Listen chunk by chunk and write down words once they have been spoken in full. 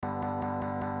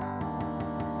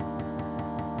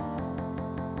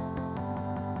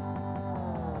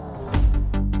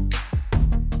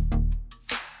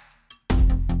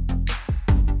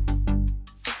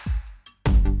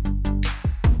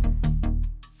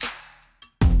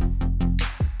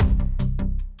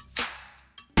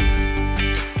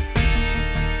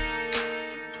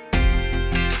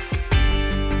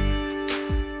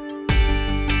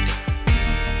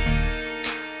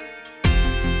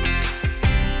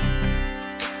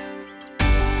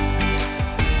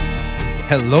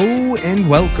Hello and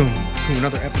welcome to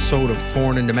another episode of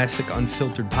Foreign and Domestic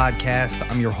Unfiltered Podcast.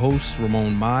 I'm your host,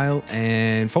 Ramon Mile,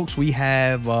 and folks, we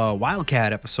have a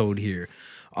Wildcat episode here.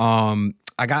 I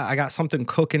got something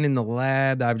cooking in the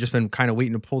lab that I've just been kind of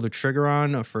waiting to pull the trigger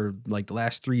on for like the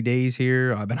last 3 days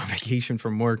here. I've been on vacation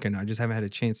from work and I just haven't had a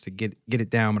chance to get it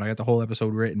down, but I got the whole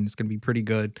episode written. It's going to be pretty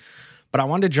good. But I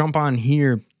wanted to jump on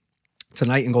here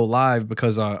tonight and go live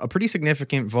because a pretty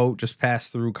significant vote just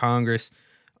passed through Congress.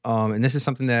 And this is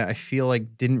something that I feel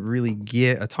like didn't really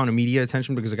get a ton of media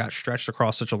attention because it got stretched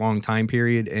across such a long time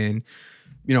period. And,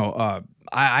 you know,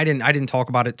 I didn't talk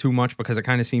about it too much because it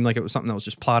kind of seemed like it was something that was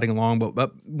just plodding along.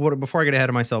 But before I get ahead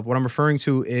of myself, what I'm referring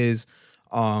to is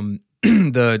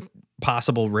the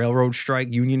possible railroad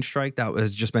strike, union strike that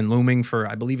has just been looming for,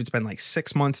 I believe it's been like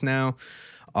 6 months now.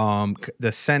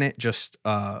 The Senate just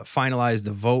finalized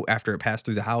the vote after it passed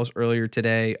through the House earlier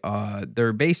today.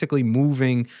 They're basically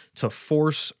moving to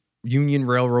force union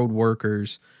railroad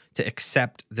workers to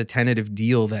accept the tentative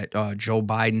deal that Joe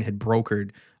Biden had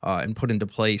brokered and put into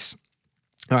place.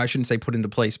 I shouldn't say put into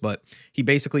place, but he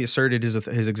basically asserted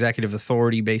his executive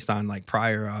authority based on like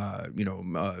prior, I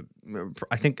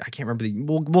think I can't remember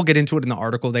we'll get into it in the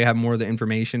article. They have more of the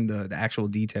information, the actual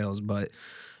details, but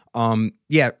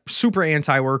super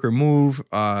anti-worker move.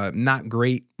 Not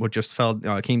great what just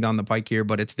came down the pike here,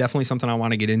 but it's definitely something I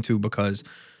want to get into because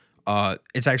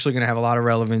it's actually going to have a lot of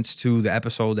relevance to the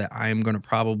episode that I'm going to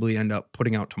probably end up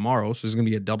putting out tomorrow. So there's going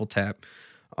to be a double tap.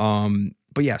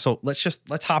 But yeah, so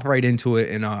let's hop right into it.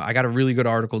 And I got a really good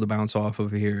article to bounce off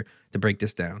of here to break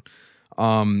this down.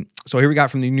 So here we got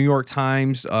from the New York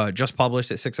Times, just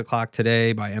published at 6:00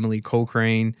 today by Emily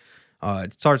Cochrane.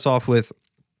 It starts off with,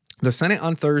 the Senate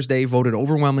on Thursday voted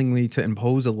overwhelmingly to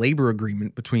impose a labor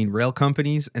agreement between rail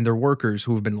companies and their workers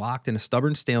who have been locked in a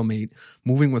stubborn stalemate,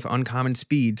 moving with uncommon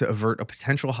speed to avert a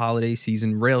potential holiday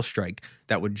season rail strike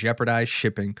that would jeopardize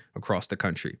shipping across the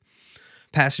country.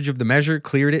 Passage of the measure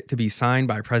cleared it to be signed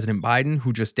by President Biden,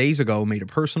 who just days ago made a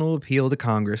personal appeal to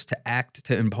Congress to act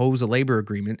to impose a labor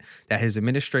agreement that his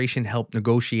administration helped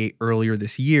negotiate earlier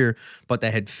this year, but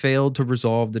that had failed to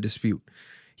resolve the dispute.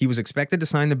 He was expected to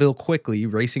sign the bill quickly,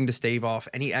 racing to stave off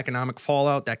any economic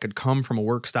fallout that could come from a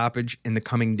work stoppage in the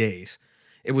coming days.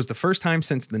 It was the first time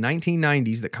since the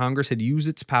 1990s that Congress had used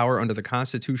its power under the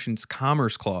Constitution's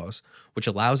Commerce Clause, which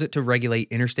allows it to regulate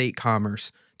interstate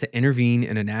commerce, to intervene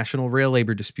in a national rail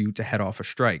labor dispute to head off a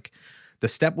strike. The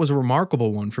step was a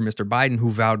remarkable one for Mr. Biden,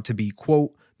 who vowed to be,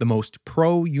 quote, the most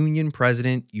pro-union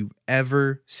president you've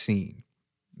ever seen.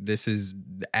 This is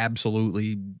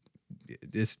absolutely...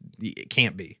 it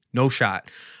can't be. No shot.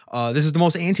 This is the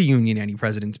most anti-union any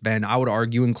president's been, I would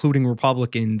argue, including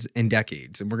Republicans in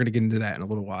decades. And we're going to get into that in a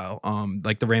little while.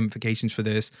 Like the ramifications for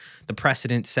this, the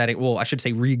precedent setting, well, I should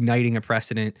say reigniting a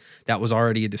precedent that was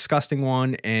already a disgusting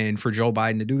one. And for Joe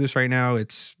Biden to do this right now,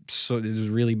 this is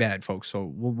really bad, folks.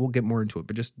 So we'll get more into it,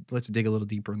 but just let's dig a little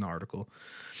deeper in the article.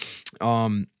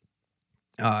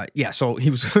 So he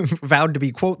was vowed to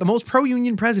be, quote, the most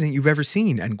pro-union president you've ever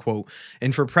seen, end quote.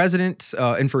 And for presidents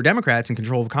and for Democrats in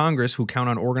control of Congress who count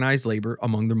on organized labor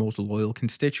among their most loyal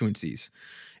constituencies.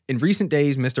 In recent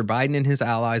days, Mr. Biden and his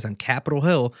allies on Capitol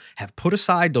Hill have put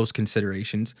aside those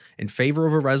considerations in favor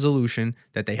of a resolution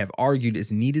that they have argued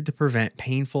is needed to prevent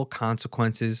painful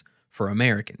consequences for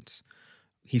Americans.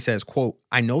 He says, quote,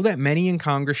 I know that many in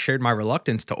Congress shared my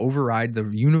reluctance to override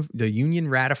the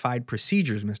union-ratified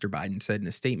procedures, Mr. Biden said in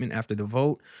a statement after the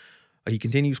vote. He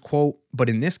continues, quote, but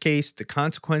in this case, the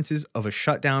consequences of a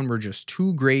shutdown were just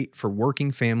too great for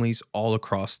working families all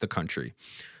across the country.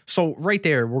 So right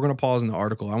there, we're going to pause in the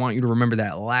article. I want you to remember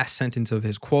that last sentence of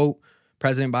his quote.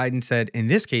 President Biden said, in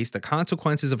this case, the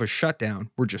consequences of a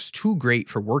shutdown were just too great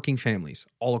for working families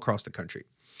all across the country.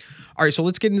 All right, so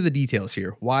let's get into the details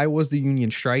here. Why was the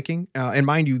union striking? And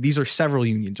mind you, these are several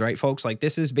unions, right, folks? Like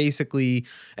this is basically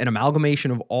an amalgamation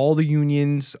of all the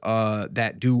unions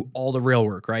that do all the rail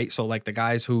work, right? So like the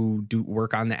guys who do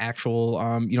work on the actual,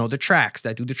 the tracks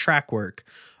that do the track work.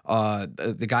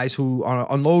 The guys who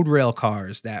unload rail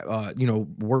cars that,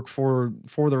 work for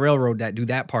the railroad that do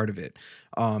that part of it.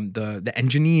 The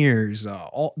engineers,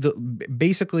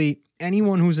 basically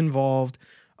anyone who's involved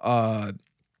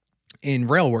in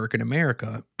rail work in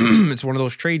America. It's one of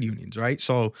those trade unions, right?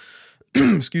 So,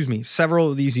 excuse me, several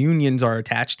of these unions are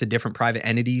attached to different private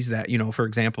entities that, for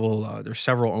example, there's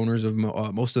several owners of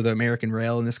most of the American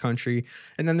rail in this country.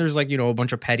 And then there's a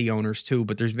bunch of petty owners too,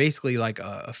 but there's basically like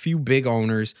a few big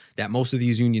owners that most of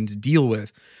these unions deal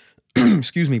with.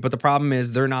 Excuse me. But the problem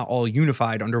is they're not all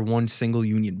unified under one single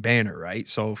union banner, right?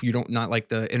 So if you don't, not like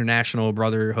the International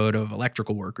Brotherhood of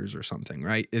Electrical Workers or something,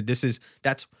 right? That's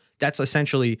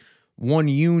essentially one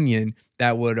union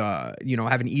that would, have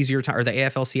an easier time, or the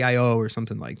AFL-CIO or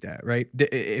something like that, right?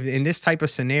 In this type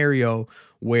of scenario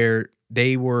where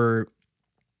they were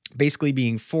basically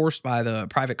being forced by the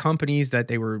private companies that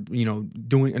they were,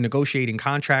 doing negotiating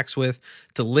contracts with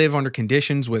to live under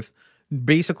conditions with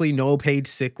basically no paid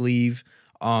sick leave.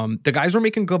 The guys were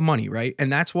making good money, right?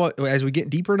 And that's what, as we get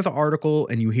deeper into the article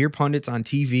and you hear pundits on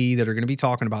TV that are going to be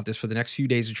talking about this for the next few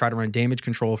days to try to run damage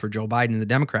control for Joe Biden and the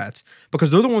Democrats, because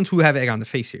they're the ones who have egg on the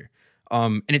face here.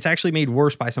 And it's actually made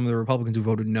worse by some of the Republicans who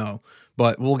voted no,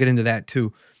 but we'll get into that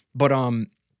too. But,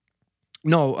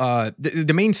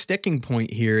 the main sticking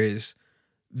point here is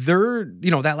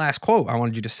that last quote I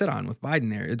wanted you to sit on with Biden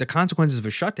there. The consequences of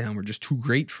a shutdown were just too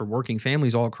great for working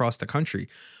families all across the country.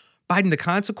 Biden, the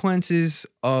consequences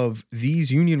of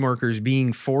these union workers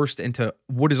being forced into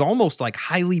what is almost like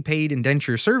highly paid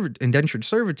indentured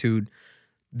servitude,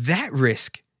 that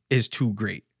risk is too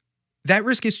great. That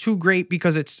risk is too great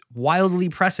because it's wildly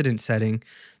precedent setting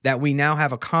that we now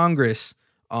have a Congress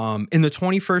in the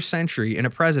 21st century and a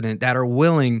president that are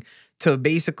willing to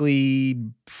basically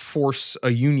force a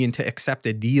union to accept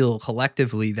a deal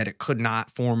collectively that it could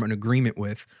not form an agreement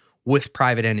with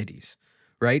private entities,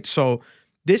 right? So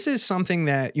this is something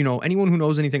that, anyone who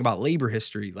knows anything about labor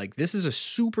history, like this is a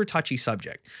super touchy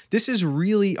subject. This is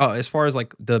really, as far as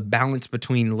like the balance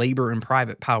between labor and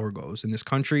private power goes in this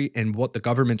country and what the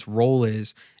government's role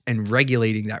is in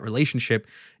regulating that relationship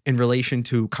in relation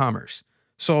to commerce.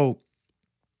 So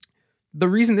the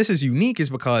reason this is unique is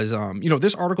because,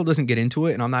 this article doesn't get into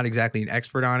it and I'm not exactly an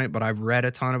expert on it, but I've read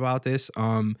a ton about this.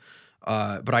 But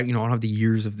I don't have the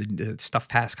years of the stuff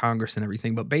past Congress and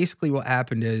everything. But basically what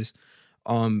happened is,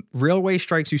 railway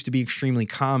strikes used to be extremely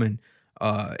common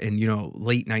in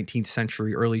late 19th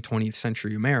century, early 20th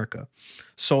century America.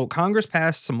 So Congress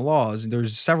passed some laws.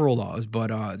 There's several laws,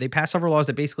 but they passed several laws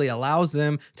that basically allows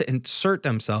them to insert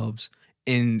themselves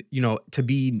in, to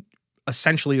be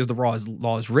essentially as the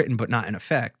law is written, but not in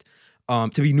effect,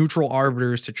 to be neutral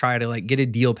arbiters to try to like get a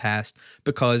deal passed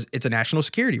because it's a national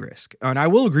security risk. And I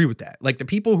will agree with that. Like the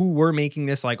people who were making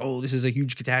this like, oh, this is a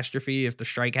huge catastrophe if the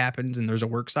strike happens and there's a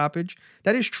work stoppage.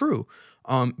 That is true.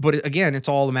 But again, it's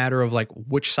all a matter of like,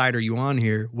 which side are you on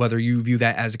here, whether you view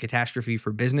that as a catastrophe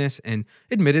for business and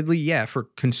admittedly, yeah, for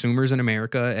consumers in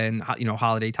America and,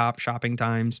 holiday shopping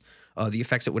times, the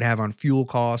effects it would have on fuel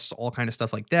costs, all kind of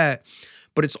stuff like that.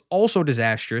 But it's also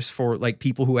disastrous for like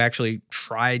people who actually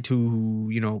try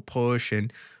to, push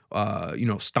and,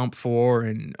 stump for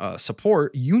and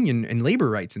support union and labor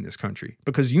rights in this country,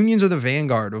 because unions are the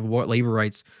vanguard of what labor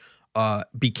rights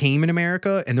became in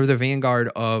America. And they're the vanguard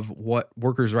of what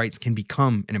workers' rights can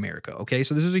become in America. Okay.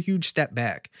 So this is a huge step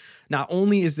back. Not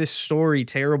only is this story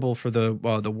terrible for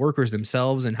the workers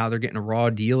themselves and how they're getting a raw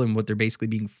deal and what they're basically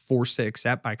being forced to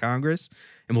accept by Congress.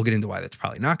 And we'll get into why that's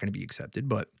probably not going to be accepted,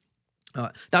 but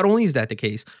not only is that the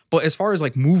case, but as far as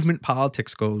like movement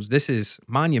politics goes, this is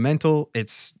monumental.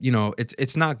 It's,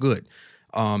 it's not good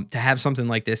to have something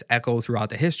like this echo throughout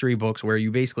the history books where you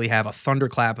basically have a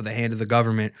thunderclap of the hand of the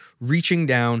government reaching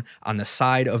down on the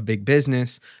side of big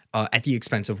business at the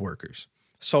expense of workers.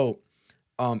 So,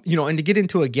 and to get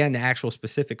into, again, the actual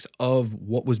specifics of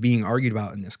what was being argued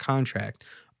about in this contract,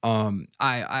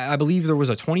 I believe there was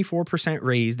a 24%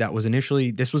 raise that was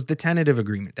this was the tentative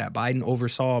agreement that Biden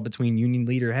oversaw between union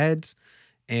leader heads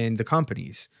and the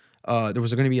companies. There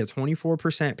was going to be a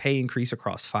 24% pay increase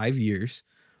across 5 years.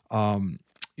 And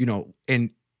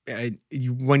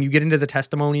when you get into the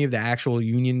testimony of the actual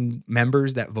union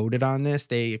members that voted on this,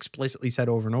 they explicitly said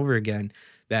over and over again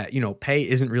that, pay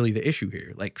isn't really the issue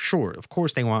here. Like, sure, of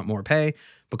course they want more pay,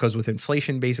 because with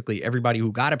inflation, basically everybody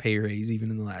who got a pay raise,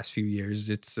 even in the last few years,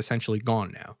 it's essentially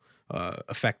gone now,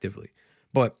 effectively.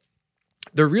 But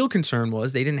their real concern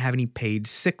was they didn't have any paid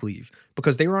sick leave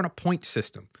because they were on a point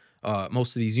system.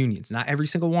 Most of these unions, not every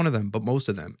single one of them, but most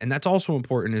of them. And that's also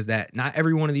important, is that not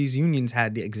every one of these unions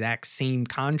had the exact same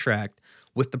contract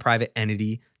with the private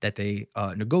entity that they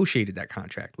negotiated that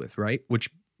contract with, right? Which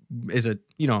is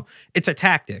it's a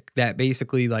tactic that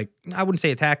basically, like, I wouldn't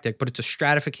say a tactic, but it's a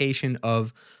stratification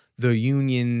of the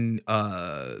union,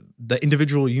 the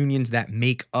individual unions that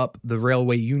make up the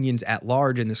railway unions at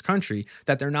large in this country,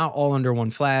 that they're not all under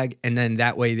one flag. And then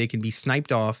that way they can be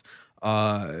sniped off,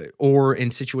 or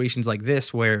in situations like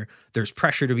this where there's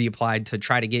pressure to be applied to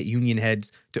try to get union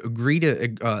heads to agree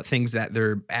to things that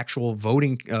their actual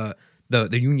voting,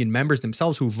 the union members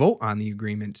themselves who vote on the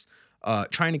agreements,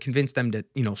 trying to convince them to,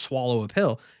 swallow a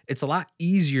pill. It's a lot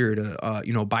easier to,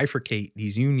 bifurcate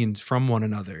these unions from one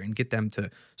another and get them to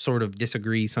sort of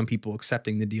disagree. Some people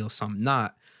accepting the deal, some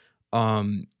not.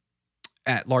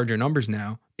 at larger numbers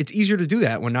now, it's easier to do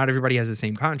that when not everybody has the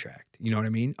same contract. You know what I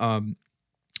mean?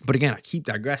 But again, I keep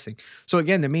digressing. So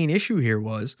again, the main issue here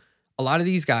was a lot of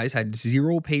these guys had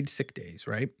 0 paid sick days,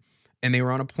 right? And they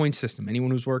were on a point system. Anyone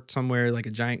who's worked somewhere like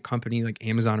a giant company like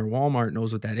Amazon or Walmart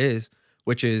knows what that is,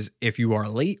 which is if you are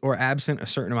late or absent a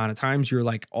certain amount of times, you're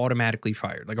like automatically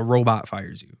fired. Like a robot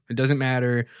fires you. It doesn't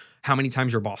matter how many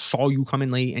times your boss saw you come in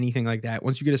late, anything like that.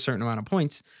 Once you get a certain amount of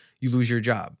points, you lose your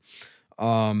job.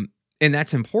 And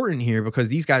that's important here because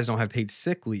these guys don't have paid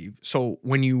sick leave. So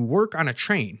when you work on a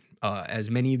train, as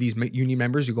many of these union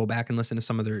members, you go back and listen to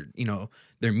some of their,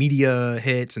 their media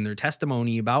hits and their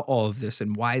testimony about all of this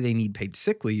and why they need paid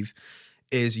sick leave,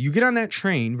 is you get on that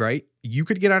train, right? You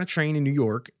could get on a train in New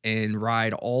York and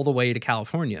ride all the way to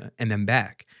California and then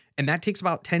back. And that takes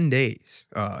about 10 days.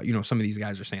 Some of these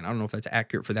guys are saying, I don't know if that's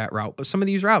accurate for that route, but some of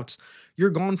these routes, you're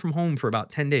gone from home for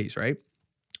about 10 days, right?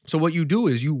 So what you do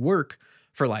is you work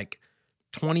for like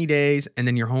 20 days and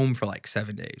then you're home for like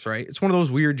 7 days, right? It's one of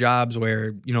those weird jobs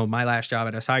where, my last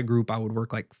job at SI Group, I would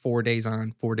work like 4 days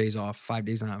on, 4 days off, 5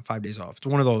 days on, 5 days off. It's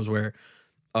one of those where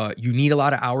you need a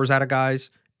lot of hours out of guys.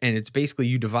 And it's basically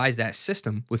you devise that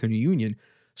system within a union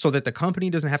so that the company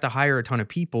doesn't have to hire a ton of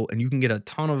people and you can get a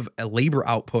ton of labor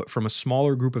output from a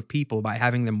smaller group of people by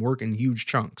having them work in huge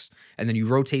chunks. And then you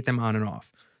rotate them on and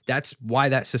off. That's why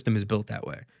that system is built that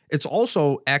way. It's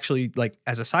also actually like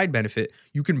as a side benefit,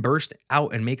 you can burst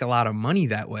out and make a lot of money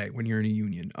that way when you're in a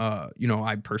union. I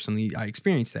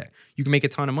experienced that. You can make a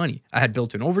ton of money. I had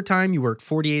built in overtime. You worked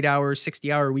 48 hours,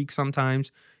 60-hour weeks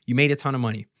sometimes. You made a ton of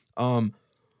money.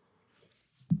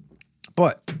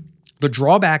 But the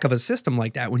drawback of a system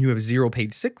like that, when you have 0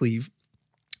 paid sick leave,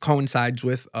 coincides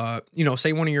with,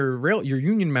 say one of your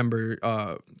union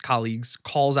member colleagues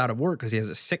calls out of work because he has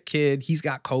a sick kid, he's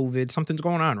got COVID, something's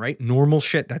going on, right? Normal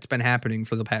shit that's been happening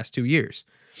for the past 2 years.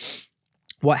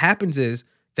 What happens is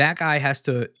that guy has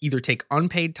to either take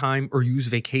unpaid time or use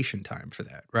vacation time for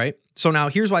that, right? So now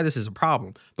here's why this is a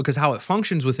problem, because how it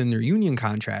functions within their union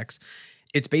contracts,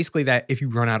 it's basically that if you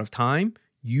run out of time,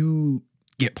 you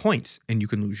get points and you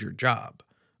can lose your job.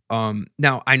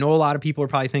 Now, I know a lot of people are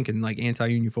probably thinking, like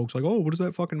anti-union folks, like, oh, what does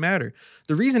that fucking matter?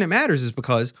 The reason it matters is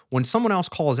because when someone else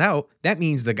calls out, that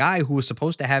means the guy who was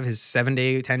supposed to have his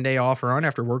 7-day, 10-day off or on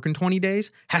after working 20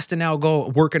 days has to now go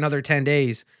work another 10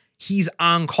 days. He's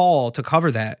on call to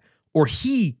cover that, or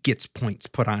he gets points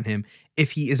put on him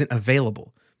if he isn't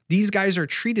available. These guys are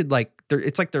treated like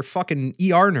it's like they're fucking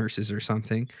ER nurses or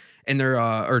something. And they're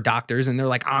or doctors, and they're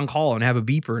like on call and have a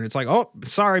beeper, and it's like, oh,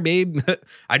 sorry, babe,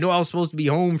 I know I was supposed to be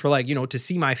home for like to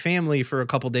see my family for a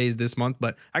couple days this month,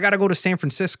 but I gotta go to San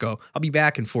Francisco. I'll be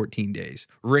back in 14 days.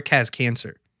 Rick has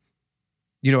cancer.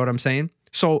 You know what I'm saying?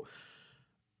 So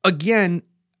again,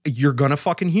 you're gonna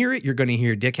fucking hear it. You're gonna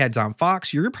hear dickheads on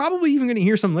Fox. You're probably even gonna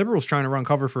hear some liberals trying to run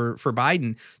cover for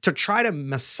Biden to try to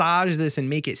massage this and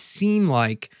make it seem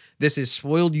like this is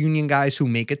spoiled union guys who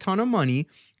make a ton of money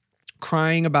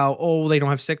crying about, oh, they don't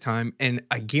have sick time. And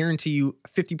I guarantee you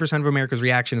 50% of America's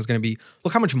reaction is going to be,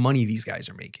 look how much money these guys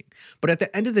are making. But at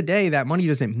the end of the day, that money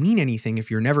doesn't mean anything if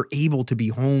you're never able to be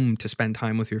home to spend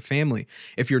time with your family.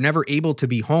 If you're never able to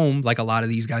be home, like a lot of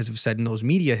these guys have said in those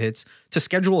media hits, to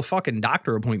schedule a fucking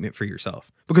doctor appointment for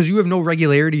yourself because you have no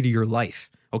regularity to your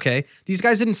life. Okay. These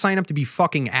guys didn't sign up to be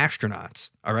fucking astronauts.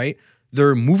 All right.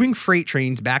 They're moving freight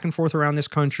trains back and forth around this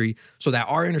country so that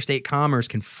our interstate commerce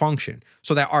can function,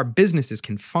 so that our businesses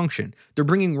can function. They're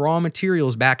bringing raw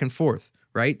materials back and forth,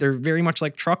 right? They're very much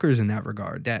like truckers in that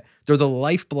regard, that they're the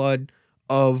lifeblood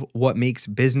of what makes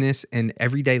business and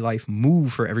everyday life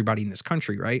move for everybody in this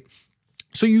country, right?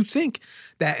 So you think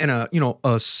that in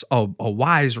a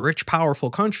wise, rich, powerful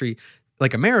country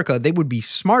like America, they would be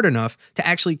smart enough to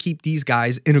actually keep these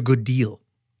guys in a good deal.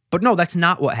 But no, that's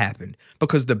not what happened,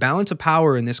 because the balance of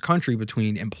power in this country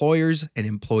between employers and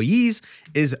employees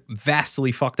is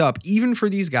vastly fucked up, even for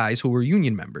these guys who were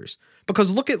union members.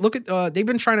 Because look at they've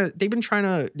been trying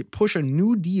to push a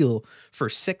new deal for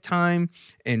sick time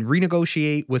and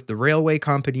renegotiate with the railway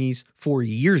companies for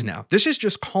years now. This is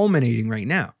just culminating right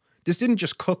now. This didn't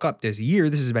just cook up this year.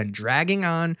 This has been dragging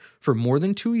on for more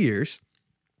than 2 years.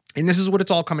 And this is what it's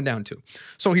all coming down to.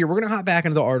 So here, we're going to hop back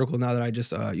into the article now that I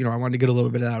just, I wanted to get a little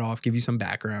bit of that off, give you some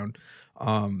background.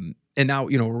 And now,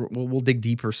 we'll dig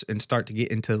deeper and start to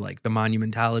get into like the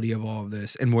monumentality of all of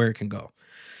this and where it can go.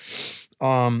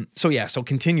 So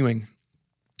continuing.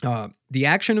 The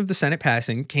action of the Senate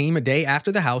passing came a day after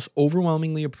the House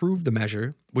overwhelmingly approved the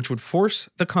measure, which would force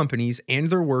the companies and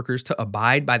their workers to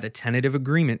abide by the tentative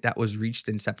agreement that was reached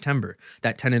in September.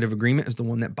 That tentative agreement is the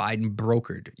one that Biden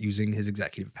brokered using his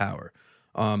executive power.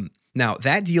 Now,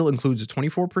 that deal includes a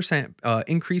 24%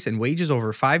 increase in wages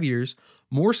over 5 years,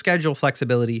 more schedule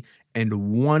flexibility,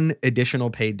 and one additional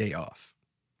paid day off.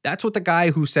 That's what the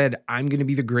guy who said, I'm going to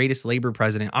be the greatest labor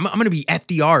president, I'm going to be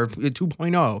FDR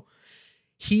 2.0,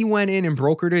 he went in and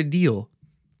brokered a deal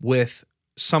with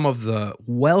some of the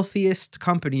wealthiest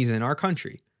companies in our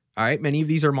country. All right. Many of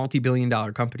these are multi-billion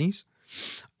dollar companies,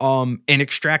 and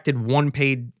extracted one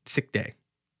paid sick day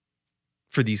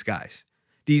for these guys.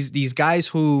 These guys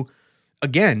who,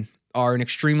 again, are an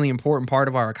extremely important part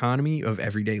of our economy, of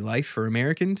everyday life for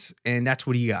Americans. And that's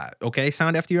what he got. Okay.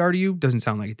 Sound FDR to you? Doesn't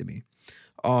sound like it to me.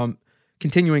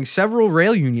 Continuing, several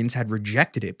rail unions had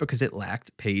rejected it because it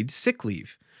lacked paid sick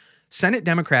leave. Senate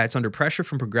Democrats, under pressure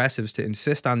from progressives to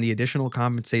insist on the additional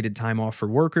compensated time off for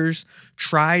workers,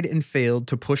 tried and failed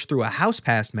to push through a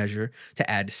House-passed measure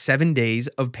to add 7 days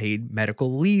of paid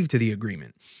medical leave to the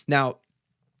agreement. Now,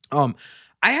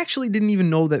 I actually didn't even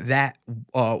know that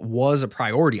was a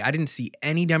priority. I didn't see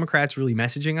any Democrats really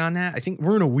messaging on that. I think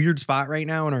we're in a weird spot right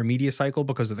now in our media cycle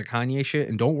because of the Kanye shit.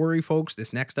 And don't worry, folks,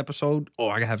 this next episode,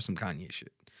 I gotta have some Kanye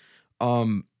shit.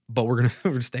 But we're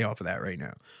gonna stay off of that right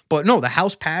now. But no, the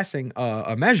House passing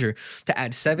a measure to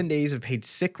add 7 days of paid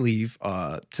sick leave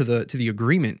to the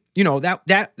agreement.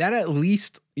 That at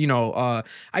least,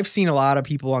 I've seen a lot of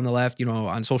people on the left,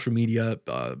 on social media,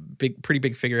 pretty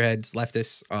big figureheads,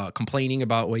 leftists, complaining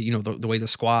about the way the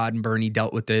Squad and Bernie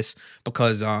dealt with this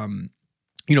because the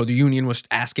union was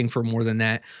asking for more than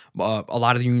that. A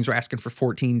lot of the unions were asking for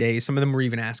 14 days. Some of them were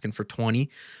even asking for 20.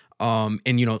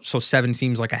 So 7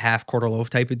 seems like a half quarter loaf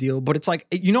type of deal, but it's like,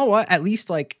 you know what? At least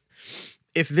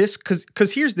if this, cause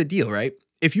here's the deal, right?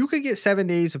 If you could get 7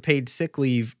 days of paid sick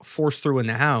leave forced through in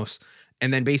the House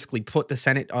and then basically put the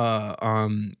Senate,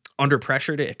 under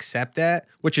pressure to accept that,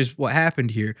 which is what happened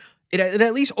here, it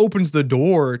at least opens the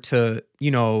door to,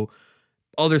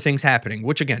 other things happening,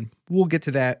 which again, we'll get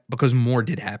to that because more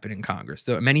did happen in Congress.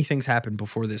 Many things happened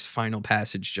before this final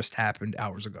passage just happened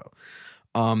hours ago.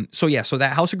 So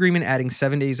that House agreement adding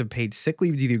 7 days of paid sick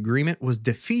leave to the agreement was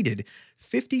defeated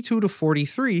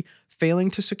 52-43, failing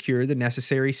to secure the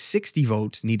necessary 60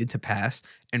 votes needed to pass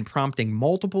and prompting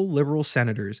multiple liberal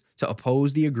senators to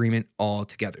oppose the agreement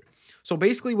altogether. So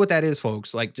basically what that is,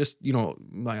 folks,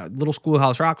 my little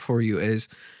schoolhouse rock for you is,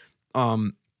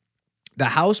 the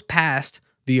House passed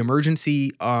the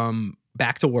emergency,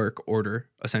 back to work order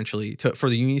essentially for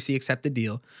the unions to accept the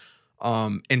deal,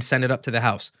 and send it up to the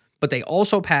House. But they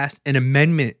also passed an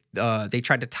amendment. They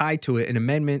tried to tie to it an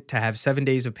amendment to have 7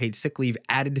 days of paid sick leave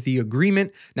added to the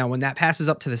agreement. Now, when that passes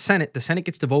up to the Senate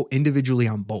gets to vote individually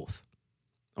on both.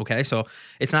 Okay, so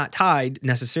it's not tied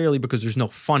necessarily because there's no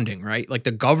funding, right? Like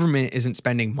the government isn't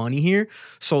spending money here.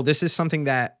 So this is something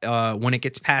that when it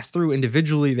gets passed through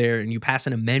individually there and you pass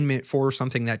an amendment for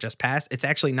something that just passed, it's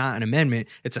actually not an amendment.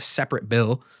 It's a separate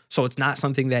bill. So it's not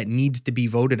something that needs to be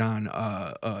voted on,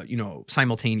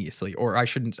 simultaneously, or I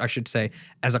should say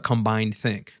as a combined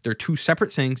thing. They're two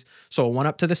separate things. So it went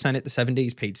up to the Senate. The 7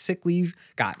 days paid sick leave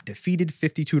got defeated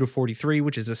 52-43,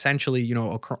 which is essentially,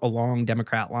 a long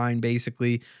Democrat line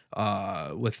basically,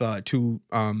 with two.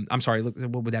 I'm sorry. Look,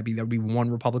 what would that be? That would be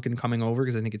one Republican coming over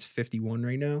because I think it's 51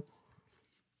 right now.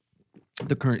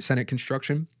 The current Senate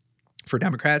construction for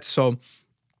Democrats. So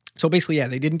basically,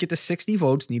 they didn't get the 60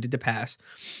 votes needed to pass.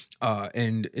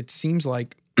 And it seems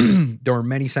like there were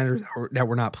many senators that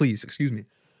were not pleased. Excuse me.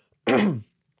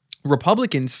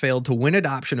 Republicans failed to win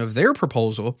adoption of their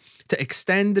proposal to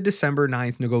extend the December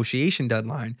 9th negotiation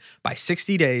deadline by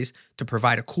 60 days to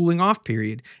provide a cooling off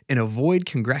period and avoid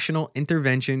congressional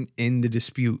intervention in the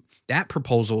dispute. That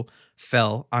proposal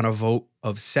fell on a vote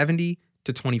of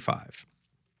 70-25.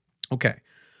 Okay.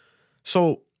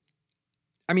 So,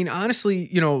 I mean, honestly,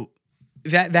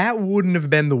 that wouldn't have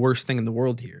been the worst thing in the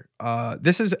world here.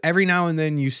 This is every now and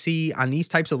then you see on these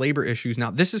types of labor issues.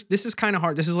 Now, this is kind of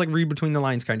hard. This is like read between the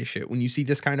lines kind of shit. When you see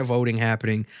this kind of voting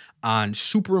happening on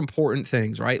super important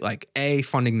things, right? Like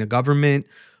funding the government,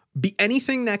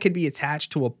 anything that could be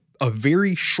attached to a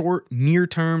very short near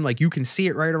term, like you can see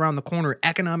it right around the corner,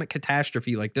 economic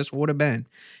catastrophe like this would have been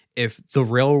if the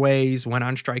railways went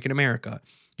on strike in America.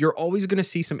 You're always going to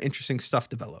see some interesting stuff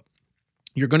develop.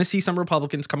 You're going to see some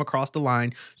Republicans come across the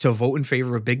line to vote in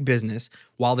favor of big business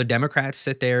while the Democrats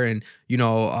sit there and,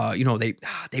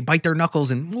 they bite their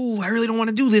knuckles and, I really don't want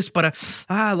to do this, but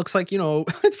looks like,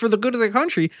 for the good of the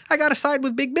country, I got to side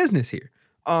with big business here.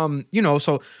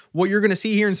 So what you're going to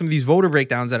see here in some of these voter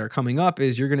breakdowns that are coming up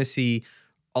is you're going to see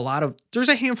there's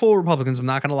a handful of Republicans, I'm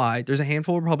not going to lie. There's a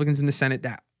handful of Republicans in the Senate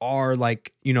that are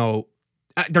like,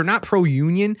 they're not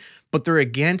pro-union, but they're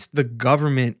against the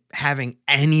government having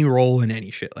any role in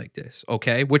any shit like this,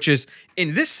 okay? Which is,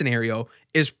 in this scenario,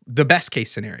 is the best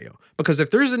case scenario. Because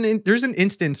if there's an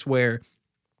instance where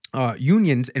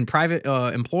unions and private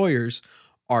employers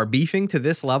are beefing to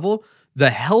this level, the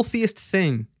healthiest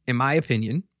thing, in my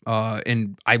opinion,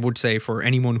 and I would say for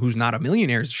anyone who's not a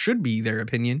millionaire should be their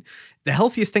opinion, the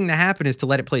healthiest thing to happen is to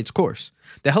let it play its course.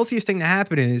 The healthiest thing to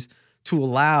happen is to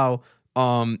allow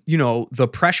the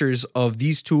pressures of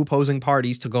these two opposing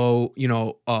parties to go,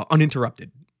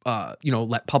 uninterrupted.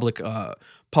 Let public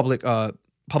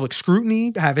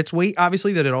scrutiny have its weight,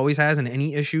 obviously, that it always has in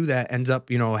any issue that ends up,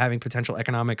 having potential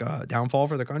economic downfall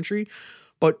for the country.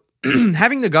 But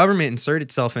having the government insert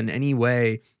itself in any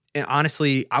way, and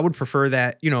honestly, I would prefer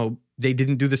that, they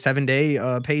didn't do the 7-day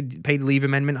paid leave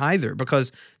amendment either,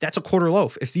 because that's a quarter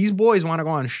loaf. If these boys want to go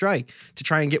on strike to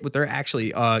try and get what they're actually,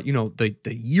 the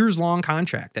years long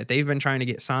contract that they've been trying to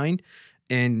get signed,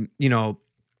 and,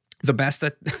 the best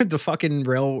that the fucking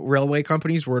railway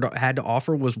companies had to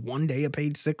offer was 1 day of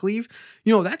paid sick leave,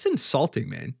 that's insulting,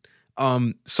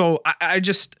 man. So I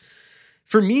just,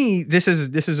 for me, this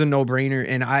is a no-brainer,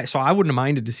 and I wouldn't have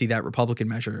minded to see that Republican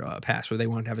measure pass, where they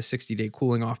wanted to have a 60-day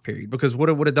cooling off period, because what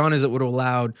it would have done is it would have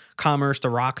allowed commerce to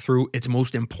rock through its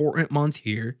most important month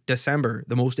here, December,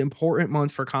 the most important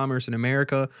month for commerce in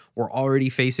America. We're already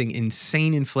facing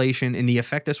insane inflation, and the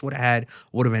effect this would have had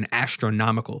would have been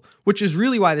astronomical, which is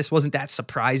really why this wasn't that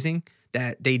surprising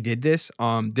that they did this.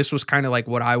 This was kind of like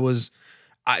what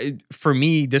for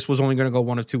me, this was only going to go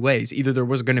one of two ways. Either there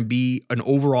was going to be an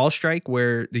overall strike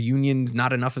where the unions,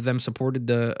 not enough of them supported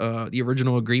the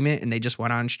original agreement and they just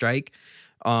went on strike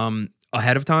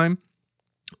ahead of time,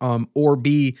 or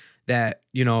B, that,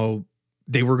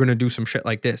 they were going to do some shit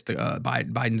like this,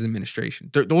 Biden's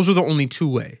administration. Those are the only two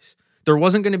ways. There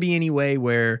wasn't going to be any way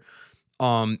where,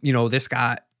 this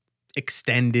got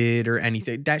extended or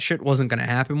anything. That shit wasn't going to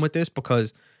happen with this,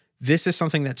 because this is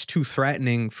something that's too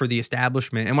threatening for the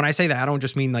establishment. And when I say that, I don't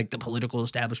just mean like the political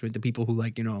establishment, the people who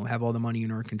have all the money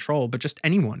and are in control, but just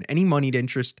anyone, any moneyed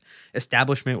interest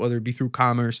establishment, whether it be through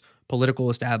commerce,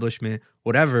 political establishment,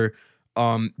 whatever.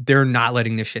 They're not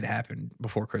letting this shit happen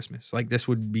before Christmas. Like, this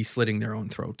would be slitting their own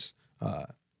throats,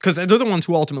 because they're the ones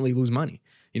who ultimately lose money.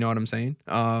 You know what I'm saying?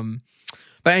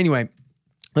 But anyway,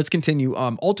 let's continue.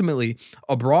 Ultimately,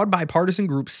 a broad bipartisan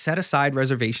group set aside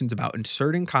reservations about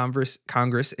inserting Congress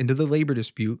into the labor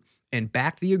dispute and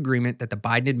backed the agreement that the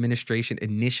Biden administration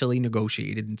initially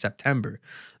negotiated in September.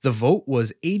 The vote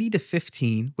was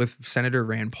 80-15, with Senator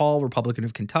Rand Paul, Republican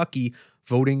of Kentucky,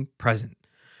 voting present.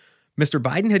 Mr.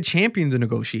 Biden had championed the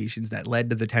negotiations that led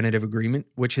to the tentative agreement,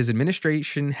 which his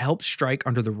administration helped strike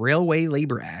under the Railway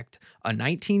Labor Act, a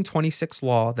 1926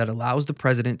 law that allows the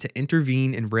president to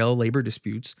intervene in rail labor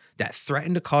disputes that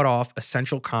threaten to cut off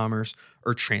essential commerce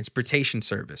or transportation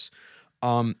service.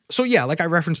 So yeah, like I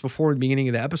referenced before in the beginning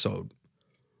of the episode,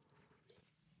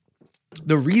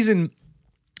 the reason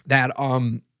that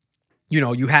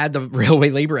you had the Railway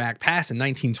Labor Act passed in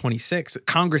 1926,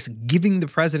 Congress giving the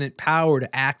president power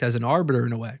to act as an arbiter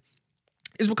in a way,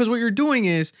 is because what you're doing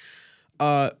is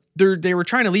they were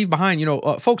trying to leave behind,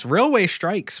 folks, railway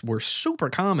strikes were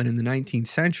super common in the 19th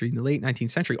century, in the late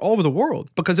 19th century, all over the world,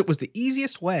 because it was the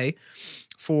easiest way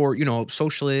for,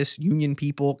 socialists, union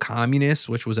people, communists,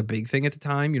 which was a big thing at the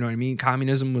time. You know what I mean?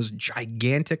 Communism was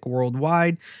gigantic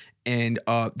worldwide, and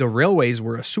the railways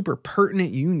were a super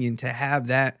pertinent union to have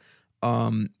that,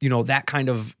 that kind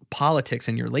of politics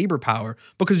and your labor power,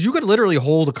 because you could literally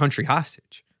hold a country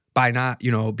hostage by not,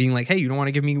 being like, hey, you don't want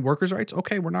to give me workers' rights?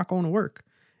 Okay, we're not going to work.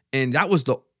 And that was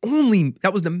the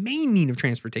main mean of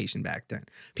transportation back then.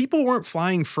 People weren't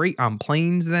flying freight on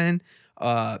planes then.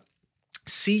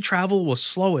 Sea travel was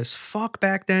slow as fuck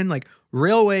back then. Like,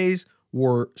 railways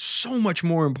were so much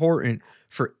more important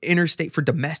for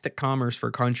domestic commerce for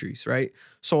countries, right?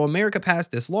 So America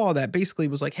passed this law that basically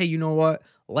was like, hey, you know what?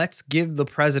 Let's give the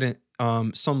president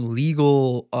some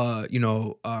legal,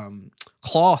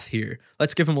 cloth here.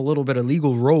 Let's give him a little bit of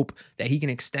legal rope that he can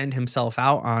extend himself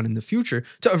out on in the future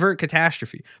to avert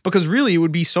catastrophe. Because really, it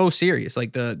would be so serious.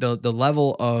 Like, the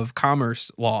level of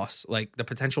commerce loss, like the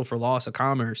potential for loss of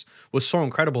commerce, was so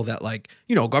incredible that,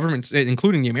 governments,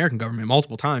 including the American government,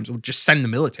 multiple times would just send the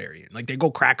military in. Like, they go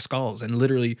crack skulls and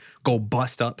literally go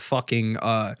bust up fucking,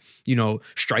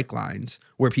 strike lines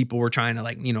where people were trying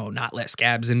to not let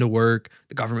scabs into work.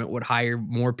 The government would hire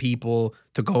more people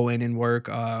to go in and work,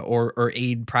 or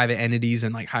aid private entities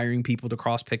and hiring people to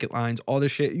cross picket lines. All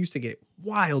this shit used to get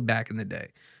wild back in the day.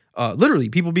 Literally,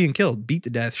 people being killed, beat to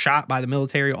death, shot by the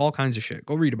military, all kinds of shit.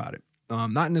 Go read about it.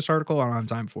 Not in this article. I don't have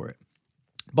time for it.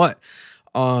 But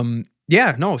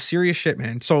Yeah, no, serious shit,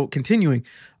 man. So continuing,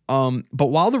 but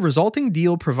while the resulting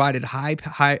deal provided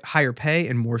higher pay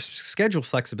and more schedule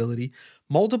flexibility,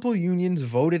 multiple unions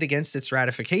voted against its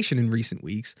ratification in recent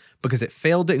weeks because it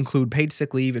failed to include paid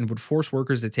sick leave and would force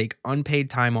workers to take unpaid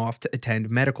time off to attend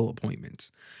medical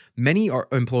appointments. Many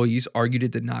employees argued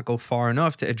it did not go far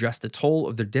enough to address the toll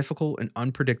of their difficult and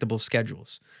unpredictable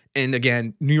schedules. And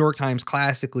again, New York Times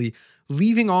classically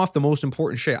leaving off the most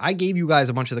important shit. I gave you guys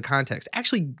a bunch of the context,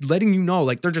 actually letting you know,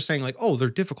 like, they're just saying, like, oh, they're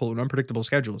difficult and unpredictable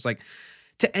schedules. Like,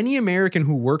 to any American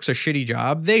who works a shitty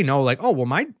job, they know, like, oh, well,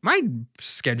 my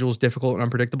schedule's difficult and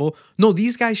unpredictable. No,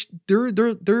 these guys, they're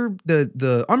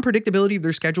the unpredictability of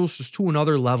their schedules was to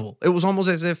another level. It was almost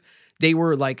as if they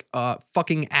were like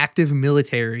fucking active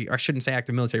military, or I shouldn't say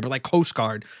active military, but like Coast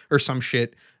Guard or some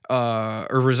shit, or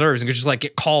reserves, and could just like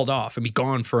get called off and be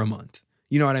gone for a month.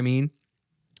 You know what I mean?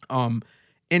 And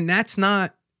that's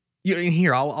not, you know,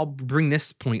 here, I'll bring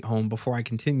this point home before I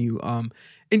continue.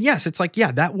 And yes, it's like,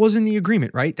 yeah, that was in the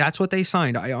agreement, right? That's what they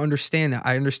signed. I understand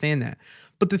that.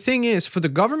 But the thing is, for the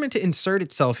government to insert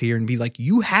itself here and be like,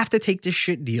 you have to take this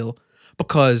shit deal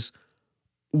because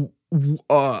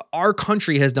our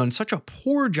country has done such a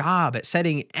poor job at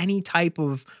setting any type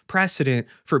of precedent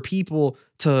for people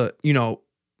to, you know,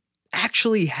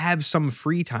 actually have some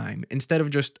free time instead of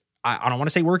just, I don't want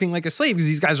to say working like a slave because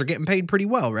these guys are getting paid pretty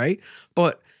well, right?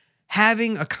 But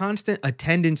having a constant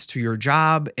attendance to your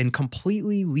job and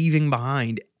completely leaving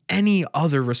behind any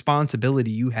other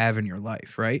responsibility you have in your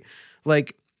life, right?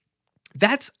 Like,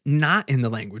 that's not in the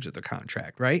language of the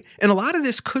contract, right? And a lot of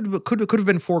this could have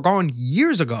been foregone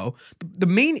years ago. The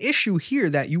main issue here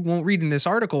that you won't read in this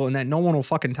article and that no one will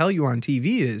fucking tell you on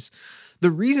TV is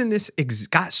the reason this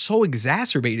got so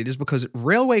exacerbated is because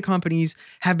railway companies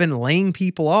have been laying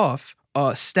people off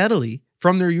steadily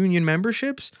from their union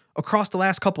memberships across the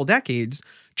last couple decades,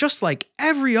 just like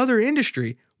every other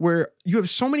industry where you have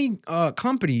so many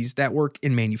companies that work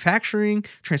in manufacturing,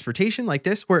 transportation like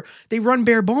this, where they run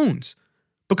bare bones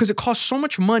because it costs so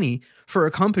much money for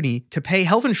a company to pay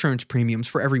health insurance premiums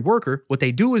for every worker. What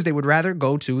they do is they would rather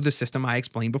go to the system I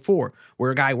explained before,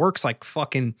 where a guy works like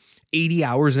fucking 80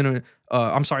 hours like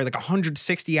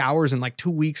 160 hours in like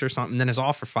 2 weeks or something, then is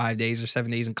off for 5 days or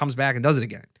 7 days and comes back and does it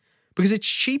again. Because it's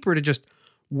cheaper to just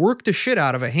work the shit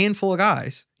out of a handful of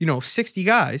guys, 60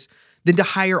 guys, than to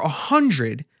hire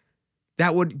 100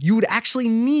 that you would actually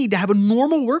need to have a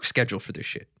normal work schedule for this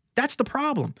shit. That's the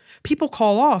problem. People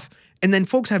call off and then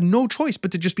folks have no choice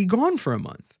but to just be gone for a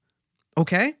month.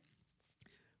 Okay?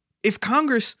 If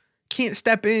Congress can't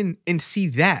step in and see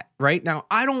that, right? Now,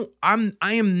 I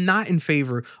am not in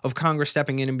favor of Congress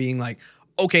stepping in and being like,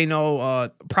 okay, no,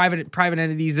 private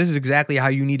entities, this is exactly how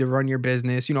you need to run your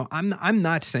business. I'm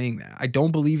not saying that. I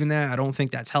don't believe in that. I don't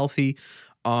think that's healthy.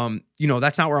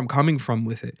 That's not where I'm coming from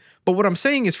with it. But what I'm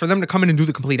saying is for them to come in and do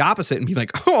the complete opposite and be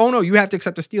like, oh no, you have to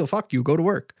accept this deal. Fuck you, go to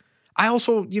work. I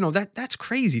also, that's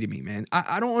crazy to me, man.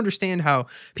 I don't understand how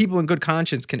people in good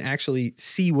conscience can actually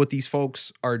see what these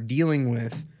folks are dealing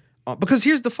with. Because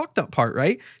here's the fucked up part,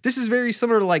 right? This is very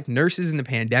similar to like nurses in the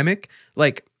pandemic,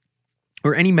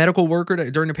 or any medical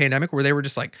worker during the pandemic where they were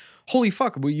just like, holy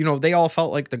fuck, they all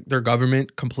felt like their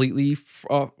government completely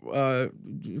had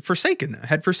forsaken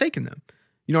them.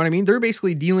 You know what I mean? They're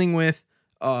basically dealing with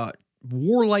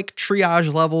warlike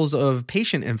triage levels of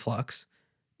patient influx.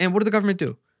 And what did the government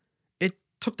do? It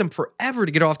took them forever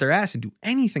to get off their ass and do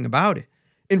anything about it.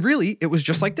 And really, it was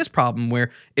just like this problem where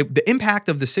the impact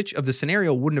of the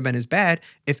scenario wouldn't have been as bad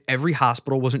if every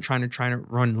hospital wasn't trying to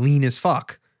run lean as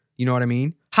fuck. You know what I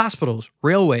mean? Hospitals,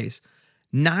 railways,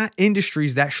 not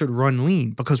industries that should run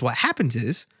lean, because what happens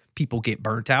is people get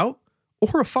burnt out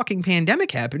or a fucking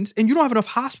pandemic happens and you don't have enough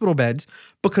hospital beds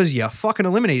because you fucking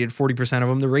eliminated 40% of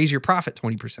them to raise your profit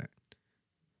 20%.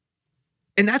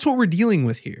 And that's what we're dealing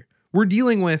with here. We're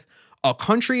dealing with a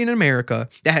country in America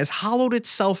that has hollowed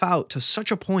itself out to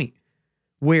such a point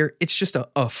where it's just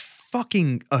a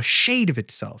shade of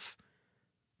itself.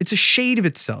 It's a shade of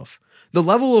itself. The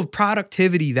level of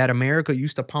productivity that America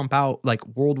used to pump out like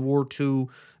World War II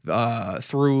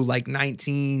through like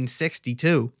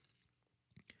 1962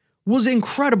 was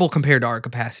incredible compared to our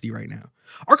capacity right now.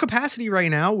 Our capacity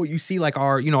right now, what you see like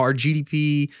our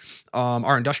GDP,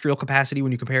 our industrial capacity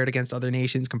when you compare it against other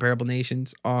nations, comparable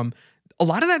nations, a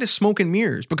lot of that is smoke and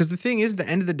mirrors, because the thing is, at the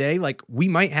end of the day, like, we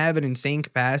might have an insane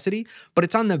capacity, but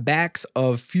it's on the backs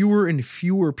of fewer and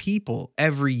fewer people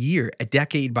every year, a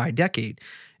decade by decade.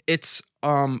 It's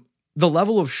the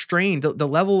level of strain, the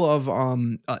level of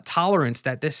tolerance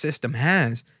that this system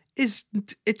has it's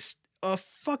a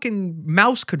fucking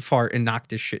mouse could fart and knock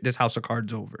this house of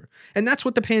cards over. And that's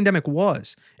what the pandemic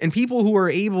was. And people who are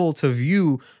able to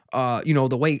view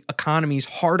the way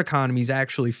hard economies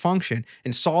actually function,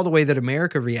 and saw the way that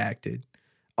America reacted,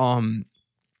 and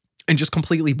just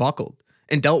completely buckled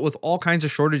and dealt with all kinds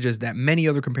of shortages that many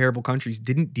other comparable countries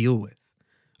didn't deal with.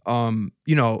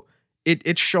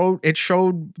 It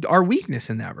showed our weakness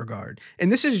in that regard.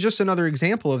 And this is just another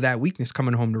example of that weakness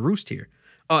coming home to roost here.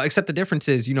 Except the difference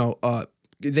is,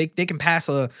 they can pass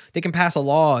a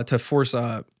law to force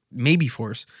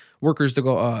workers to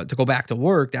go back to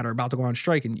work that are about to go on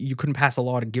strike, and you couldn't pass a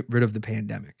law to get rid of the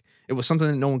pandemic. It was something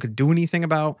that no one could do anything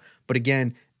about, but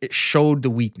again, it showed the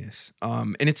weakness.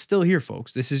 And it's still here,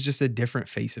 folks. This is just a different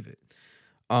face of it.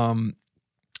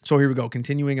 So here we go,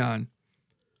 continuing on.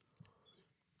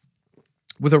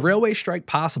 With a railway strike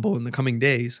possible in the coming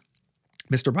days,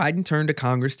 Mr. Biden turned to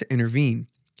Congress to intervene.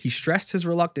 He stressed his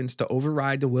reluctance to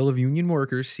override the will of union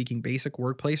workers seeking basic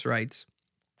workplace rights,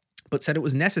 but said it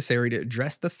was necessary to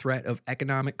address the threat of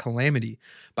economic calamity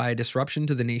by a disruption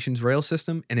to the nation's rail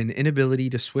system and an inability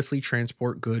to swiftly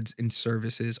transport goods and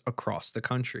services across the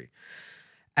country.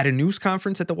 At a news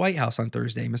conference at the White House on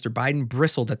Thursday, Mr. Biden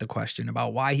bristled at the question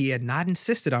about why he had not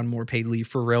insisted on more paid leave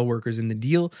for rail workers in the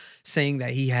deal, saying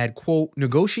that he had, quote,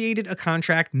 negotiated a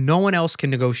contract no one else can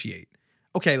negotiate.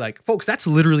 Okay, folks, that's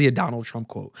literally a Donald Trump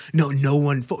quote.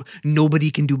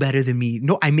 Nobody can do better than me.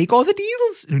 No, I make all the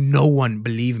deals. No one,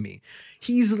 believe me.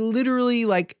 He's literally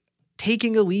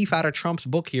taking a leaf out of Trump's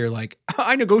book here.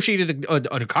 I negotiated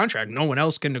a contract no one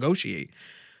else can negotiate.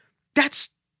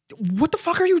 What the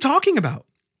fuck are you talking about?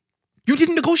 You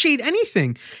didn't negotiate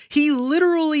anything. He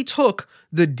literally took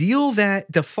the deal that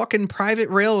the fucking private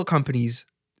rail companies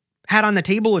had on the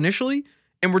table initially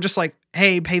and were just like,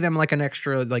 hey, pay them an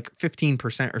extra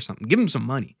 15% or something. Give them some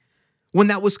money. When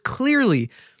that was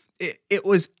clearly, it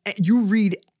was, you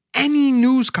read any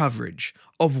news coverage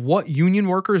of what union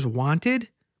workers wanted,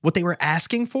 what they were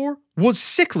asking for was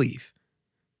sick leave.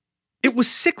 It was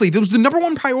sick leave. It was the number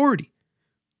one priority.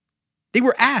 They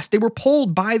were asked, they were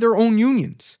polled by their own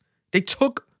unions. They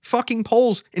took fucking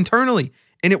polls internally,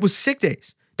 and it was sick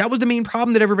days. That was the main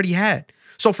problem that everybody had.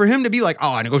 So for him to be like,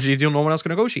 oh, I negotiated a deal no one else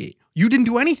can negotiate. You didn't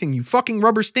do anything. You fucking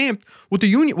rubber stamped what the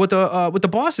union, what the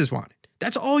bosses wanted.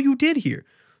 That's all you did here.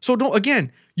 So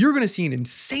you're going to see an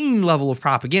insane level of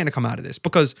propaganda come out of this,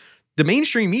 because the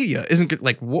mainstream media isn't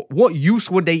what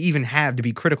use would they even have to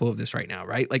be critical of this right now,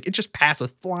 right? It just passed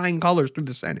with flying colors through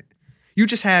the Senate. You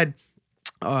just had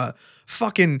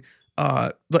 30-something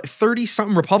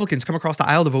Republicans come across the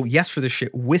aisle to vote yes for this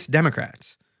shit with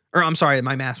Democrats. Or I'm sorry,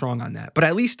 my math's wrong on that. But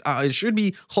at least it should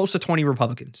be close to 20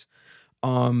 Republicans.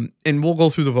 And we'll go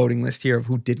through the voting list here of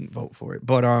who didn't vote for it.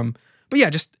 But yeah,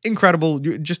 just incredible.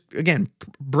 Just, again,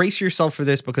 brace yourself for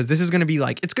this, because this is going to be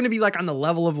it's going to be on the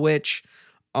level of which,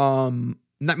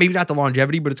 maybe not the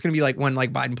longevity, but it's going to be when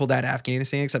Biden pulled out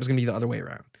Afghanistan, except it's going to be the other way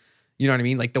around. You know what I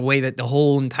mean? The way that the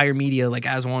whole entire media,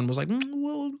 as one, was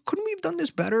well, couldn't we have done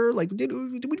this better? Did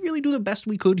we really do the best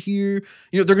we could here?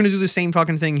 They're going to do the same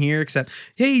fucking thing here, except,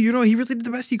 hey, he really did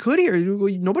the best he could here.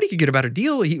 Nobody could get a better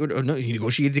deal. He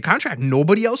negotiated the contract.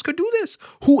 Nobody else could do this.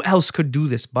 Who else could do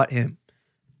this but him?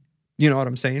 You know what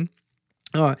I'm saying?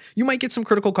 You might get some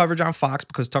critical coverage on Fox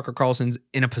because Tucker Carlson's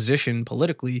in a position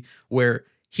politically where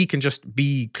he can just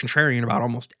be contrarian about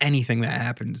almost anything that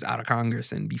happens out of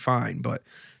Congress and be fine. But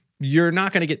you're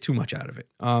not going to get too much out of it.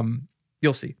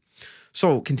 You'll see.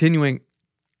 So continuing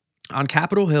on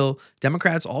Capitol Hill,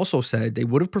 Democrats also said they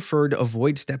would have preferred to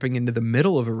avoid stepping into the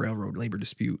middle of a railroad labor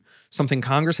dispute, something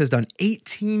Congress has done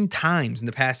 18 times in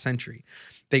the past century.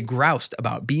 They groused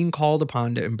about being called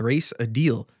upon to embrace a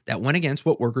deal that went against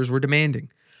what workers were demanding.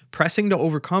 Pressing to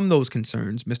overcome those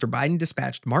concerns, Mr. Biden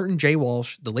dispatched Martin J.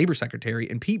 Walsh, the labor secretary,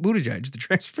 and Pete Buttigieg, the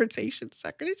transportation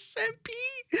secretary.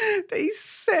 They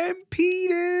sent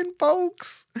Pete in,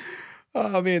 folks.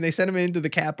 Oh, man, they sent him into the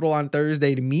Capitol on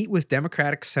Thursday to meet with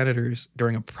Democratic senators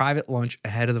during a private lunch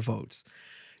ahead of the votes.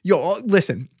 Yo,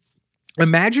 listen,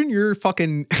 imagine you're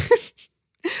fucking...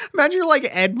 Imagine you're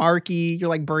Ed Markey,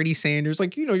 you're Bernie Sanders,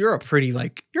 you're a pretty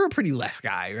left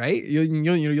guy, right?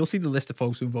 You'll see the list of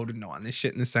folks who voted no on this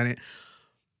shit in the Senate.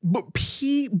 But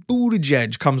Pete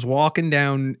Buttigieg comes walking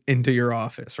down into your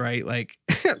office, right?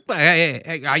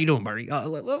 Hey, how you doing, Bernie? Let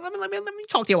me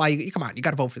talk to you. Why you come on? You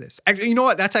got to vote for this. Actually, you know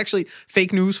what? That's actually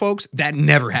fake news, folks. That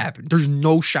never happened. There's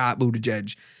no shot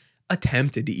Buttigieg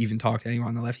attempted to even talk to anyone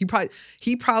on the left.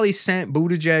 He probably sent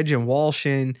Buttigieg and Walsh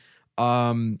in.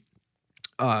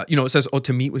 It says,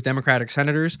 to meet with Democratic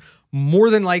senators. More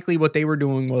than likely what they were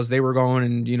doing was they were going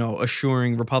and,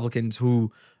 assuring Republicans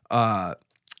who, were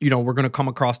going to come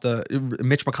across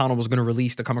Mitch McConnell was going to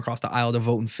release to come across the aisle to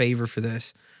vote in favor for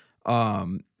this.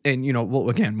 We'll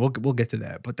get to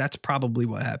that, but that's probably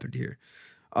what happened here.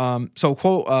 So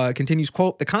quote, continues,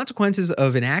 quote, the consequences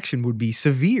of inaction would be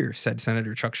severe, said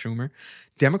Senator Chuck Schumer,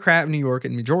 Democrat of New York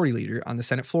and majority leader, on the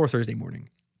Senate floor Thursday morning.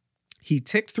 He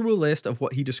ticked through a list of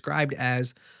what he described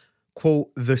as, quote,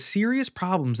 the serious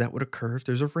problems that would occur if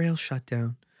there's a rail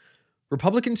shutdown.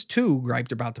 Republicans, too,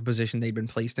 griped about the position they'd been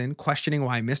placed in, questioning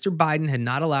why Mr. Biden had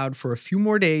not allowed for a few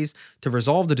more days to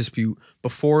resolve the dispute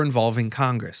before involving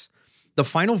Congress. The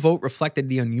final vote reflected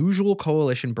the unusual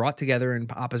coalition brought together in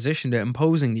opposition to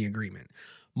imposing the agreement.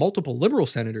 Multiple liberal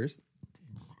senators,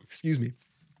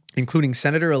 including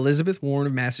Senator Elizabeth Warren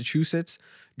of Massachusetts,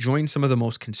 joined some of the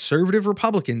most conservative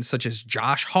Republicans, such as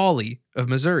Josh Hawley of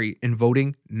Missouri, in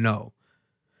voting no.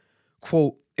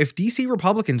 Quote, if DC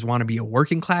Republicans want to be a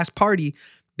working class party,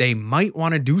 they might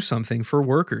want to do something for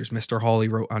workers, Mr. Hawley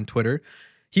wrote on Twitter.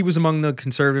 He was among the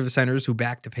conservative senators who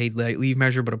backed the paid leave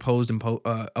measure, but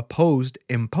opposed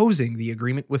imposing the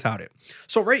agreement without it.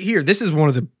 So right here, this is one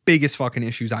of the biggest fucking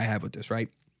issues I have with this, right?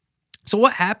 So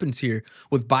what happens here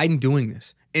with Biden doing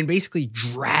this and basically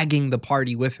dragging the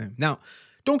party with him? Now,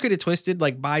 don't get it twisted.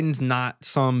 Like, Biden's not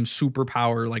some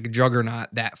superpower, like a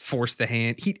juggernaut that forced the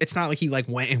hand. It's not like he like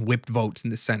went and whipped votes in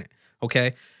the Senate.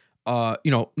 Okay.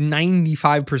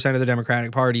 95% of the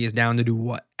Democratic Party is down to do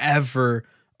whatever,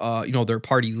 their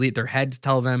party lead, their heads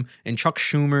tell them. And Chuck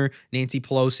Schumer, Nancy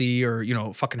Pelosi,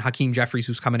 or, fucking Hakeem Jeffries,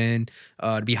 who's coming in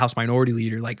to be House Minority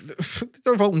Leader, like,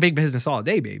 they're voting big business all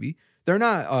day, baby. They're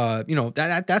not,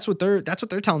 that's what they're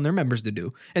telling their members to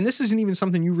do. And this isn't even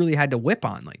something you really had to whip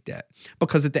on like that,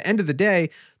 because at the end of the day,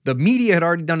 the media had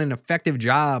already done an effective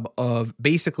job of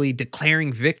basically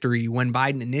declaring victory when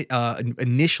Biden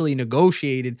initially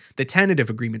negotiated the tentative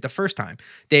agreement the first time.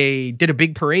 They did a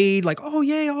big parade like, oh,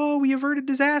 yay, oh, we averted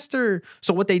disaster.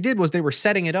 So what they did was they were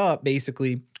setting it up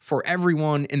basically for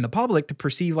everyone in the public to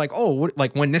perceive like, oh,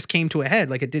 like when this came to a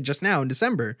head, like it did just now in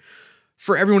December,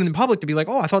 for everyone in the public to be like,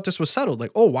 oh, I thought this was settled. Like,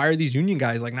 oh, why are these union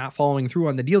guys like not following through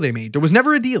on the deal they made? There was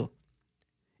never a deal.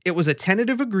 It was a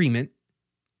tentative agreement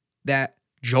that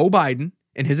Joe Biden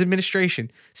and his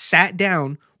administration sat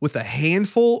down with a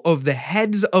handful of the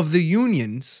heads of the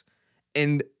unions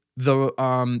and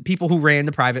the people who ran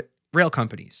the private rail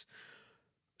companies.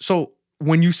 So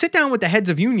when you sit down with the heads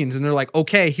of unions and they're like,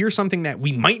 okay, here's something that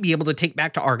we might be able to take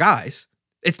back to our guys,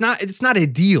 it's not a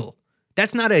deal.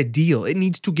 That's not a deal. It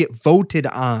needs to get voted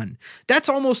on. That's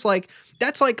like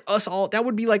us all. That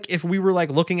would be like if we were like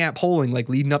looking at polling, like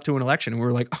leading up to an election, and we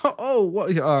were like,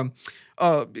 for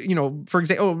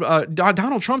example,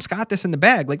 Donald Trump's got this in the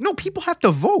bag. Like, no, people have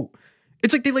to vote.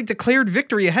 It's like they like declared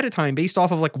victory ahead of time based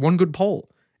off of like one good poll.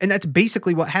 And that's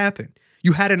basically what happened.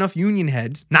 You had enough union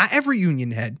heads, not every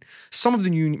union head. Some of the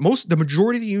the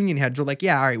majority of the union heads were like,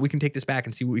 yeah, all right, we can take this back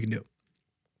and see what we can do.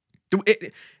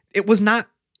 It was not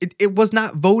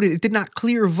voted. It did not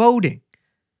clear voting.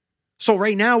 So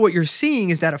right now what you're seeing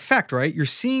is that effect, right? You're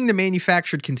seeing the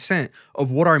manufactured consent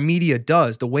of what our media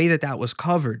does, the way that was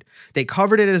covered. They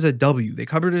covered it as a W. They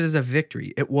covered it as a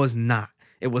victory. It was not.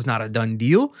 It was not a done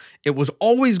deal. It was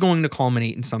always going to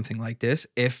culminate in something like this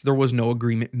if there was no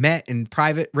agreement met and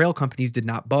private rail companies did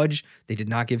not budge. They did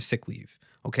not give sick leave.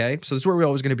 Okay? So this is where we're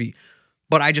always going to be.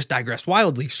 But I just digressed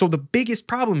wildly. So the biggest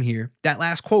problem here, that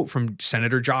last quote from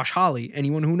Senator Josh Hawley,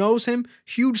 anyone who knows him,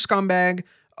 huge scumbag,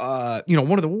 one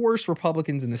of the worst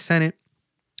Republicans in the Senate.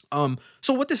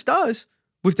 So what this does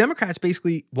with Democrats,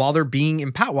 basically, while they're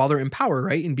in power,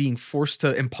 right, and being forced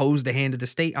to impose the hand of the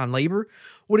state on labor,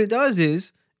 what it does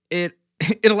is it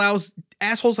allows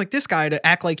assholes like this guy to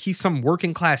act like he's some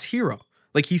working class hero,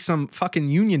 like he's some fucking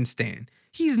union stan.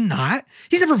 He's not.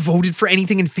 He's never voted for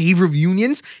anything in favor of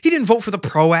unions. He didn't vote for the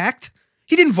PRO Act.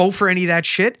 He didn't vote for any of that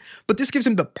shit. But this gives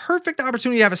him the perfect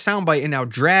opportunity to have a soundbite and now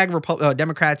drag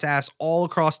Democrats' ass all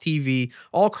across TV,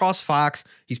 all across Fox.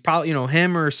 He's probably,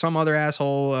 him or some other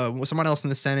asshole, someone else in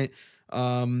the Senate,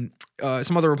 some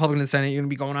other Republican in the Senate, you're going to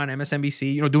be going on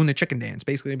MSNBC, doing the chicken dance,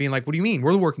 basically being like, what do you mean?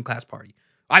 We're the working class party.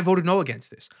 I voted no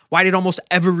against this. Why did almost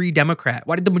every Democrat,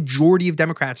 why did the majority of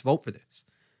Democrats vote for this?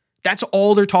 That's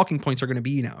all their talking points are going to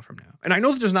be now from now. And I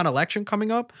know that there's not an election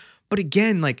coming up, but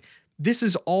again, like this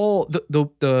is all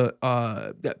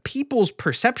the people's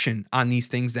perception on these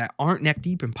things that aren't neck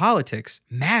deep in politics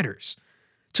matters.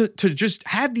 To just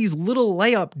have these little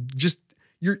layup, just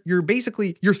you're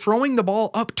basically throwing the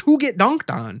ball up to get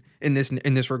dunked on in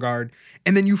this regard,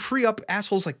 and then you free up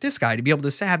assholes like this guy to be able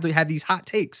to have these hot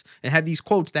takes and have these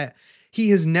quotes that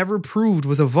he has never proved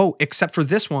with a vote except for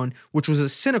this one, which was a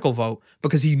cynical vote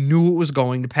because he knew it was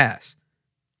going to pass.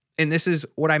 And this is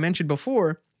what I mentioned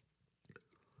before,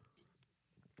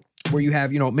 where you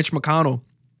have, Mitch McConnell,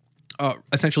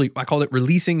 essentially, I called it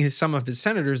releasing some of his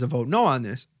senators to vote no on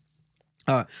this.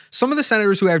 Some of the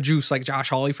senators who have juice, like Josh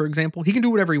Hawley, for example, he can do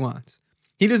whatever he wants.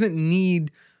 He doesn't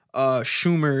need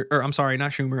Schumer, or I'm sorry,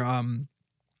 not Schumer.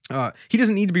 He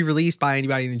doesn't need to be released by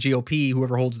anybody in the GOP,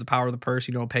 whoever holds the power of the purse,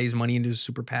 pays money into his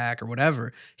super PAC or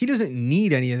whatever. He doesn't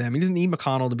need any of them. He doesn't need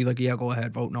McConnell to be like, yeah, go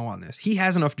ahead, vote no on this. He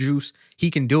has enough juice. He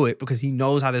can do it because he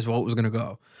knows how this vote was going to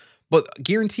go. But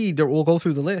guaranteed, we'll go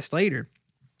through the list later.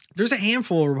 There's a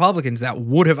handful of Republicans that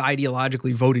would have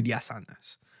ideologically voted yes on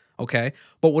this. Okay.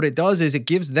 But what it does is it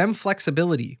gives them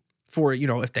flexibility for,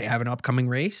 if they have an upcoming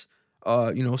race,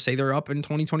 say they're up in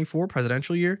 2024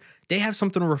 presidential year, they have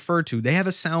something to refer to. They have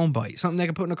a soundbite, something they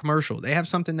can put in a commercial. They have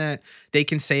something that they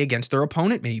can say against their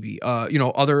opponent, maybe.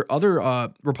 Other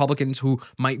Republicans who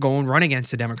might go and run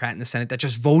against a Democrat in the Senate that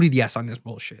just voted yes on this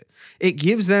bullshit. It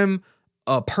gives them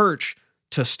a perch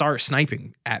to start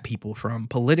sniping at people from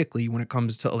politically when it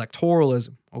comes to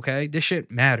electoralism. Okay, this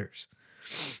shit matters.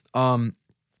 So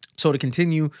to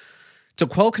continue. To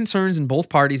quell concerns in both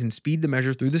parties and speed the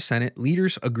measure through the Senate,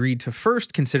 leaders agreed to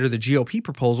first consider the GOP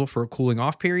proposal for a cooling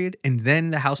off period and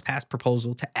then the House passed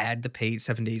proposal to add the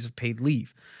 7 days of paid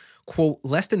leave. Quote,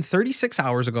 less than 36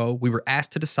 hours ago, we were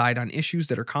asked to decide on issues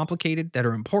that are complicated, that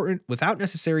are important, without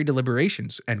necessary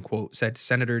deliberations, end quote, said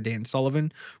Senator Dan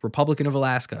Sullivan, Republican of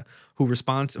Alaska, who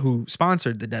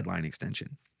sponsored the deadline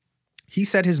extension. He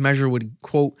said his measure would,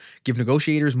 quote, give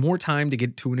negotiators more time to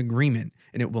get to an agreement,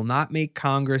 and it will not make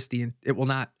Congress the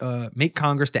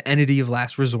entity of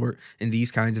last resort in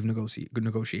these kinds of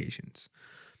negotiations.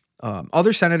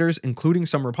 Other senators, including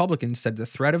some Republicans, said the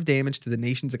threat of damage to the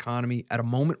nation's economy at a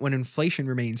moment when inflation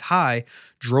remains high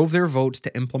drove their votes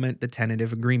to implement the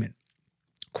tentative agreement.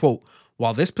 Quote,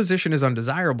 while this position is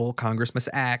undesirable, Congress must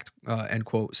act, end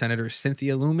quote. Senators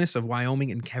Cynthia Lummis of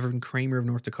Wyoming and Kevin Cramer of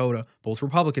North Dakota, both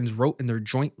Republicans, wrote in their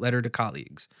joint letter to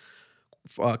colleagues.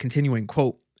 Continuing,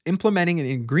 quote, implementing an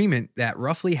agreement that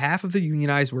roughly half of the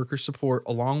unionized workers support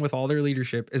along with all their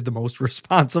leadership is the most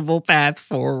responsible path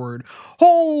forward.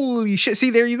 Holy shit. See,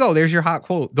 there you go. There's your hot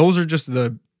quote. Those are just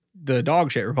the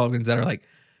dog shit Republicans that are like,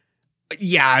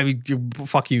 yeah, I mean,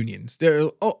 fuck unions.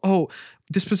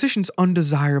 This position's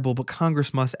undesirable, but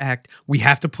Congress must act. We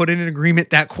have to put in an agreement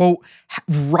that, quote,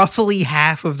 roughly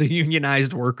half of the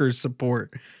unionized workers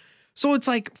support. So it's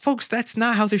like, folks, that's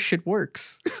not how this shit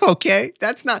works. Okay?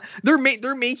 That's not, they're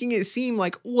making it seem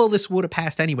like, well, this would have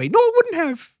passed anyway. No, it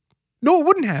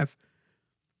wouldn't have.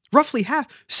 Roughly half,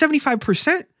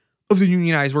 75% of the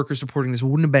unionized workers supporting this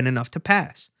wouldn't have been enough to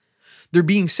pass. They're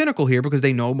being cynical here because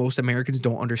they know most Americans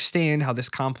don't understand how this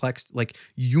complex,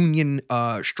 union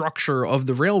structure of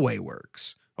the railway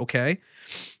works. Okay?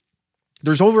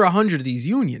 There's over 100 of these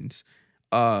unions.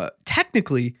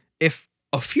 Technically, if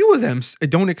a few of them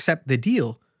don't accept the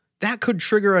deal, that could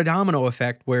trigger a domino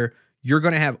effect where you're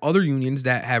going to have other unions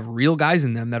that have real guys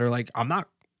in them that are like, I'm not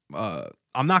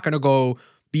going to go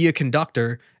be a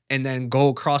conductor and then go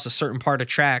across a certain part of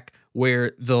track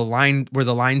where the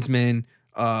linesmen,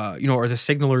 or the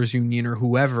signalers union or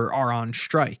whoever are on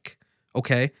strike.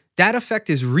 Okay. That effect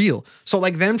is real. So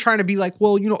them trying to be like,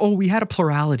 well, we had a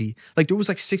plurality. There was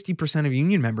 60% of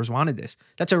union members wanted this.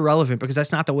 That's irrelevant because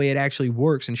that's not the way it actually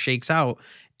works and shakes out.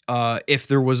 If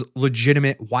there was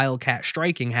legitimate wildcat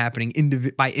striking happening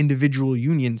by individual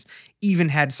unions, even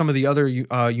had some of the other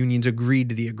unions agreed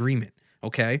to the agreement.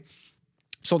 Okay.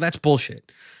 So that's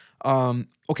bullshit.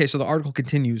 Okay, so the article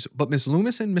continues, but Ms.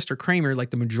 Lummis and Mr. Cramer, like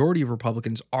the majority of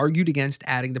Republicans, argued against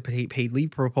adding the paid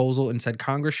leave proposal and said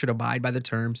Congress should abide by the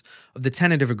terms of the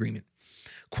tentative agreement.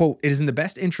 Quote, it is in the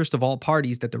best interest of all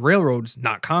parties that the railroads,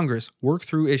 not Congress, work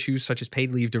through issues such as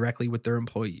paid leave directly with their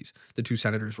employees, the two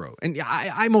senators wrote. And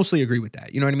I mostly agree with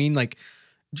that. You know what I mean?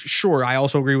 Sure, I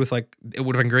also agree with it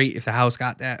would have been great if the House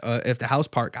got that, if the House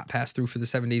part got passed through for the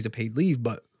 7 days of paid leave,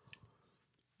 but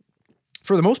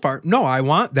for the most part, no, I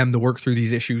want them to work through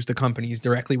these issues, the companies,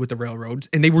 directly with the railroads.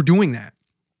 And they were doing that.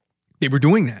 They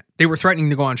were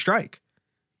threatening to go on strike.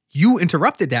 You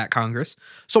interrupted that, Congress.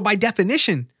 So by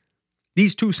definition,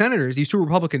 these two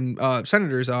Republican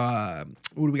senators,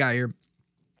 who do we got here?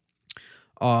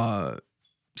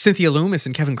 Cynthia Lummis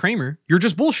and Kevin Cramer, you're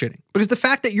just bullshitting. Because the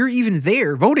fact that you're even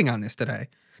there voting on this today,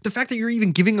 the fact that you're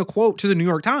even giving a quote to the New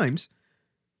York Times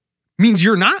means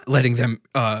you're not letting them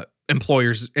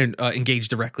employers engage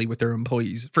directly with their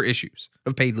employees for issues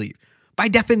of paid leave. By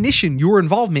definition, your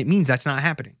involvement means that's not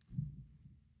happening.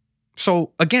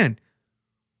 So again,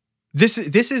 This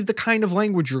is the kind of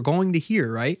language you're going to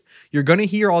hear, right? You're going to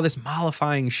hear all this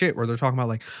mollifying shit where they're talking about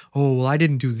like, oh, well, I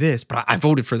didn't do this, but I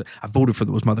voted for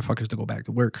those motherfuckers to go back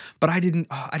to work, but I didn't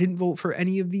vote for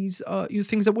any of these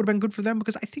things that would have been good for them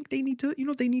because I think they need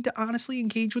to honestly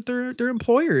engage with their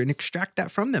employer and extract that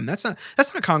from them. That's not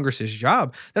Congress's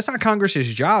job. That's not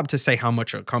Congress's job to say how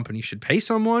much a company should pay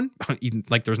someone, even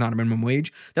like there's not a minimum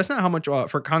wage. That's not how much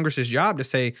for Congress's job to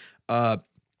say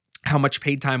how much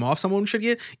paid time off someone should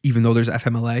get, even though there's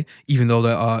FMLA, even though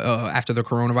after the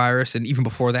coronavirus and even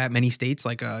before that, many states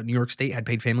like New York State had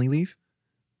paid family leave.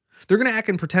 They're going to act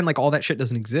and pretend like all that shit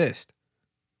doesn't exist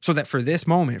so that for this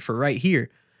moment, for right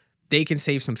here, they can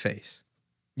save some face.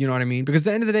 You know what I mean? Because at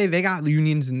the end of the day, they got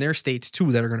unions in their states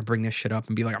too that are going to bring this shit up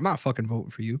and be like, I'm not fucking voting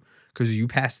for you because you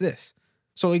passed this.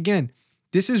 So again,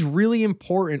 this is really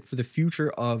important for the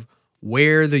future of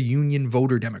where the union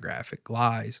voter demographic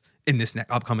lies in this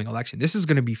upcoming election. This is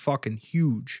going to be fucking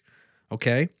huge,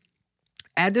 okay?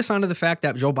 Add this onto the fact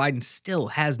that Joe Biden still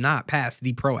has not passed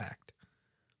the PRO Act.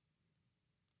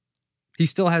 He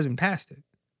still hasn't passed it.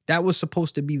 That was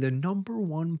supposed to be the number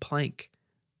one plank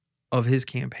of his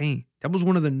campaign. That was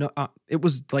one of the, it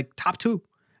was like top two.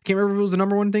 I can't remember if it was the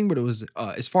number one thing, but it was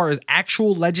as far as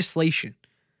actual legislation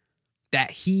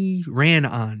that he ran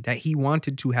on, that he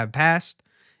wanted to have passed,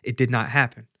 it did not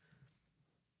happen.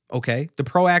 Okay, the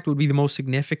PRO Act would be the most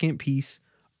significant piece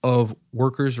of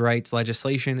workers' rights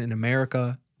legislation in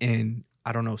America in,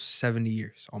 70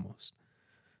 years almost.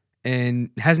 And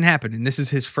it hasn't happened. And this is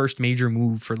his first major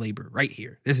move for labor right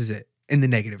here. This is it in the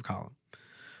negative column.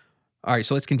 All right,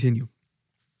 so let's continue.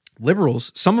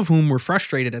 Liberals, some of whom were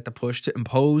frustrated at the push to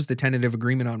impose the tentative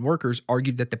agreement on workers,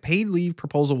 argued that the paid leave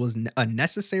proposal was a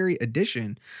necessary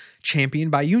addition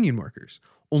championed by union workers.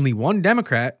 Only one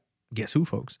Democrat, guess who,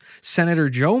 folks? Senator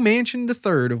Joe Manchin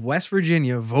III of West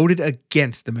Virginia voted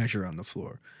against the measure on the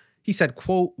floor. He said,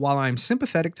 quote, while I'm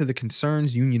sympathetic to the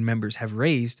concerns union members have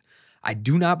raised, I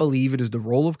do not believe it is the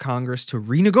role of Congress to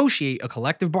renegotiate a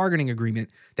collective bargaining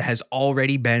agreement that has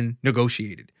already been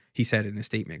negotiated, he said in a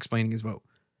statement explaining his vote.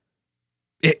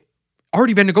 It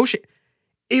already been negotiated.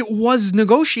 It was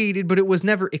negotiated, but it was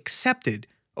never accepted,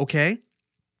 okay?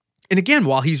 And again,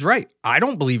 while he's right, I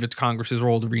don't believe it's Congress's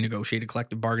role to renegotiate a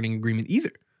collective bargaining agreement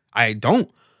either. I don't.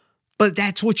 But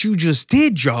that's what you just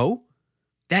did, Joe.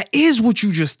 That is what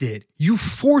you just did. You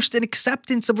forced an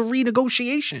acceptance of a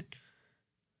renegotiation.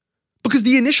 Because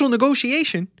the initial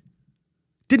negotiation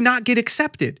did not get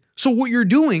accepted. So what you're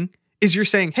doing is you're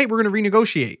saying, hey, we're going to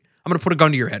renegotiate. I'm going to put a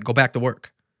gun to your head. Go back to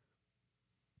work.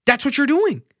 That's what you're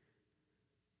doing.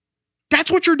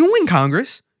 That's what you're doing,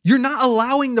 Congress. You're not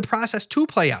allowing the process to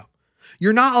play out.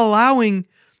 You're not allowing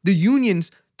the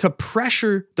unions to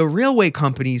pressure the railway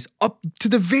companies up to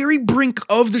the very brink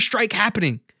of the strike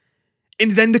happening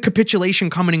and then the capitulation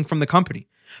coming from the company.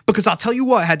 Because I'll tell you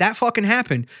what, had that fucking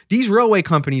happened, these railway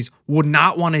companies would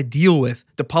not want to deal with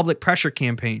the public pressure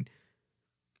campaign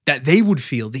that they would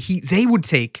feel, the heat they would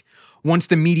take once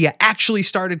the media actually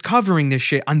started covering this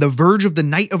shit on the verge of the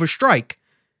night of a strike,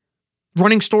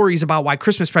 running stories about why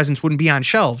Christmas presents wouldn't be on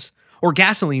shelves or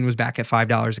gasoline was back at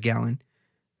 $5 a gallon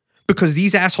because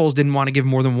these assholes didn't want to give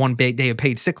more than one day of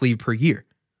paid sick leave per year.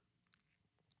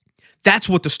 That's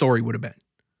what the story would have been.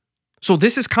 So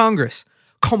this is Congress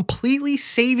completely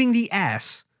saving the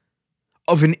ass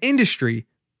of an industry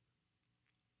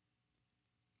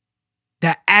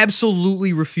that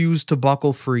absolutely refused to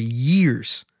buckle for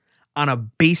years on a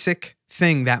basic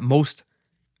thing that most,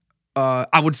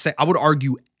 I would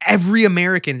argue every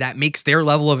American that makes their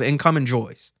level of income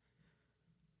enjoys.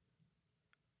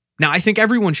 Now, I think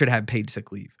everyone should have paid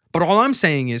sick leave. But all I'm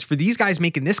saying is for these guys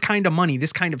making this kind of money,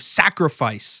 this kind of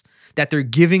sacrifice that they're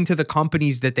giving to the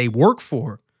companies that they work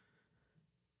for,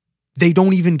 they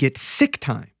don't even get sick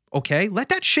time, okay? Let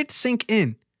that shit sink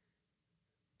in.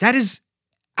 That is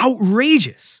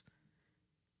outrageous.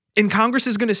 And Congress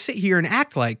is going to sit here and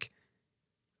act like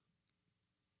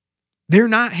they're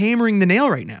not hammering the nail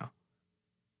right now.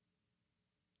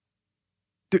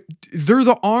 They're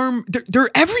the arm, they're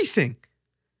everything.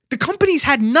 The companies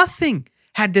had nothing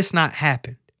had this not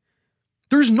happened.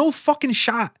 There's no fucking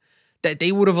shot that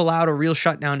they would have allowed a real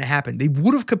shutdown to happen. They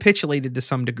would have capitulated to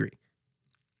some degree.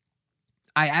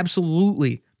 I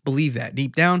absolutely believe that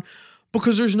deep down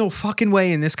because there's no fucking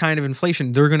way in this kind of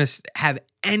inflation they're going to have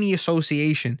any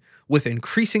association with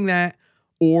increasing that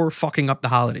or fucking up the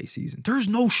holiday season. There's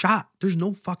no shot. There's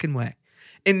no fucking way.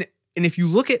 And if you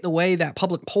look at the way that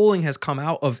public polling has come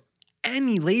out of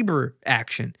any labor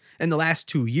action in the last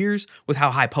 2 years with how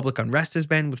high public unrest has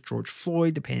been with George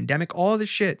Floyd, the pandemic, all this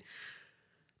shit,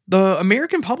 The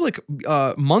American public,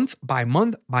 month by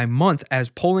month, as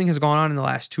polling has gone on in the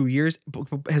last 2 years,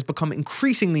 has become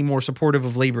increasingly more supportive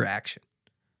of labor action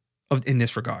in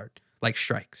this regard, like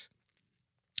strikes.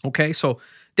 Okay, so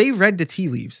they read the tea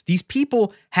leaves. These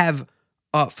people have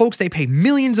folks they pay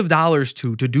millions of dollars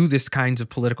to do this kinds of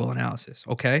political analysis.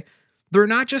 Okay, they're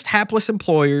not just hapless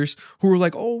employers who are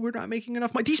like, oh, we're not making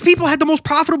enough money. These people had the most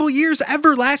profitable years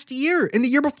ever last year and the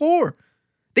year before.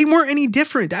 They weren't any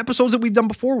different. The episodes that we've done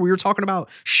before, we were talking about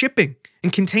shipping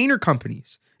and container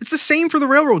companies. It's the same for the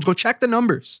railroads. Go check the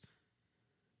numbers.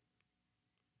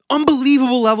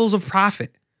 Unbelievable levels of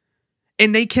profit.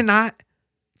 And they can't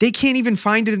even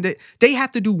find it. They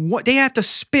have to do what? They have to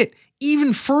spit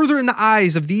even further in the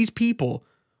eyes of these people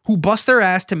who bust their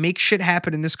ass to make shit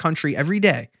happen in this country every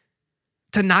day,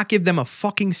 to not give them a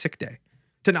fucking sick day.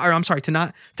 To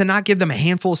not give them a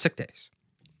handful of sick days.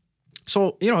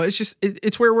 So,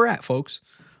 it's where we're at, folks.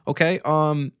 Okay.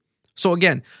 So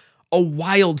again, a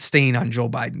wild stain on Joe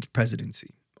Biden's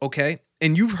presidency. Okay.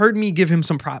 And you've heard me give him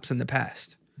some props in the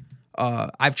past.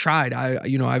 I've tried.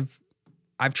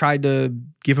 I've tried to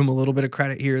give him a little bit of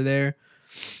credit here or there.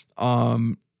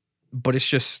 But it's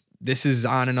just, this is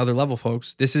on another level,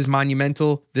 folks. This is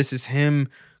monumental. This is him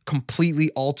completely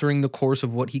altering the course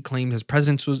of what he claimed his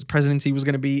presidency was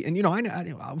going to be. And,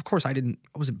 of course I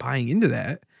wasn't buying into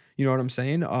that. You know what I'm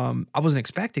saying? I wasn't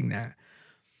expecting that.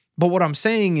 But what I'm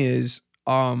saying is,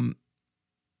 the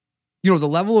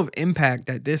level of impact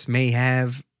that this may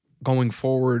have going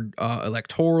forward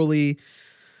electorally,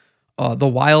 the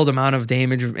wild amount of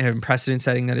damage and precedent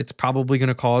setting that it's probably going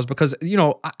to cause, because,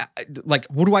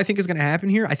 what do I think is going to happen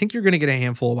here? I think you're going to get a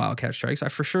handful of wildcat strikes. I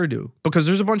for sure do, because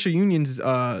there's a bunch of unions,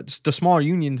 the smaller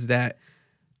unions that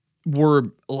were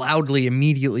loudly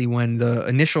immediately when the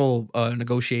initial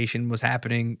negotiation was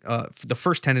happening, the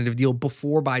first tentative deal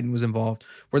before Biden was involved,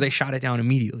 where they shot it down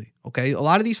immediately. Okay. A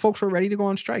lot of these folks were ready to go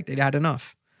on strike. They'd had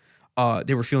enough.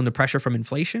 They were feeling the pressure from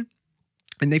inflation,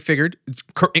 and they figured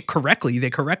they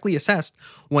correctly assessed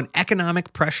when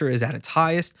economic pressure is at its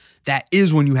highest, that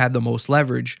is when you have the most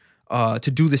leverage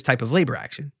to do this type of labor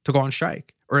action, to go on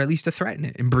strike, or at least to threaten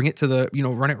it and bring it to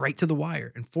run it right to the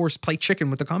wire and play chicken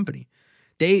with the company.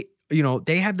 They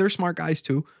have their smart guys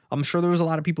too. I'm sure there was a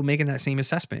lot of people making that same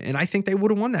assessment, and I think they would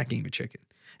have won that game of chicken.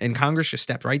 And Congress just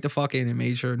stepped right the fuck in and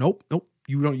made sure, nope,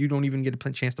 you don't even get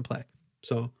a chance to play.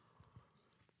 So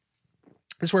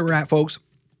that's where we're at, folks.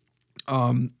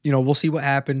 We'll see what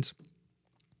happens.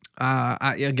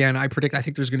 I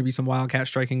think there's going to be some wildcat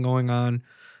striking going on.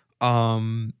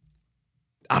 I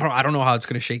don't know how it's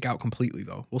going to shake out completely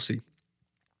though. We'll see.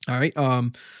 All right.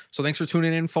 So thanks for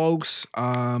tuning in, folks.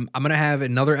 I'm going to have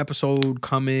another episode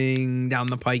coming down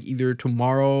the pike either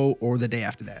tomorrow or the day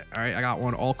after that. All right. I got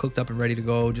one all cooked up and ready to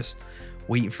go. Just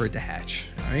waiting for it to hatch.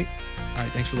 All right.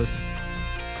 Thanks for listening.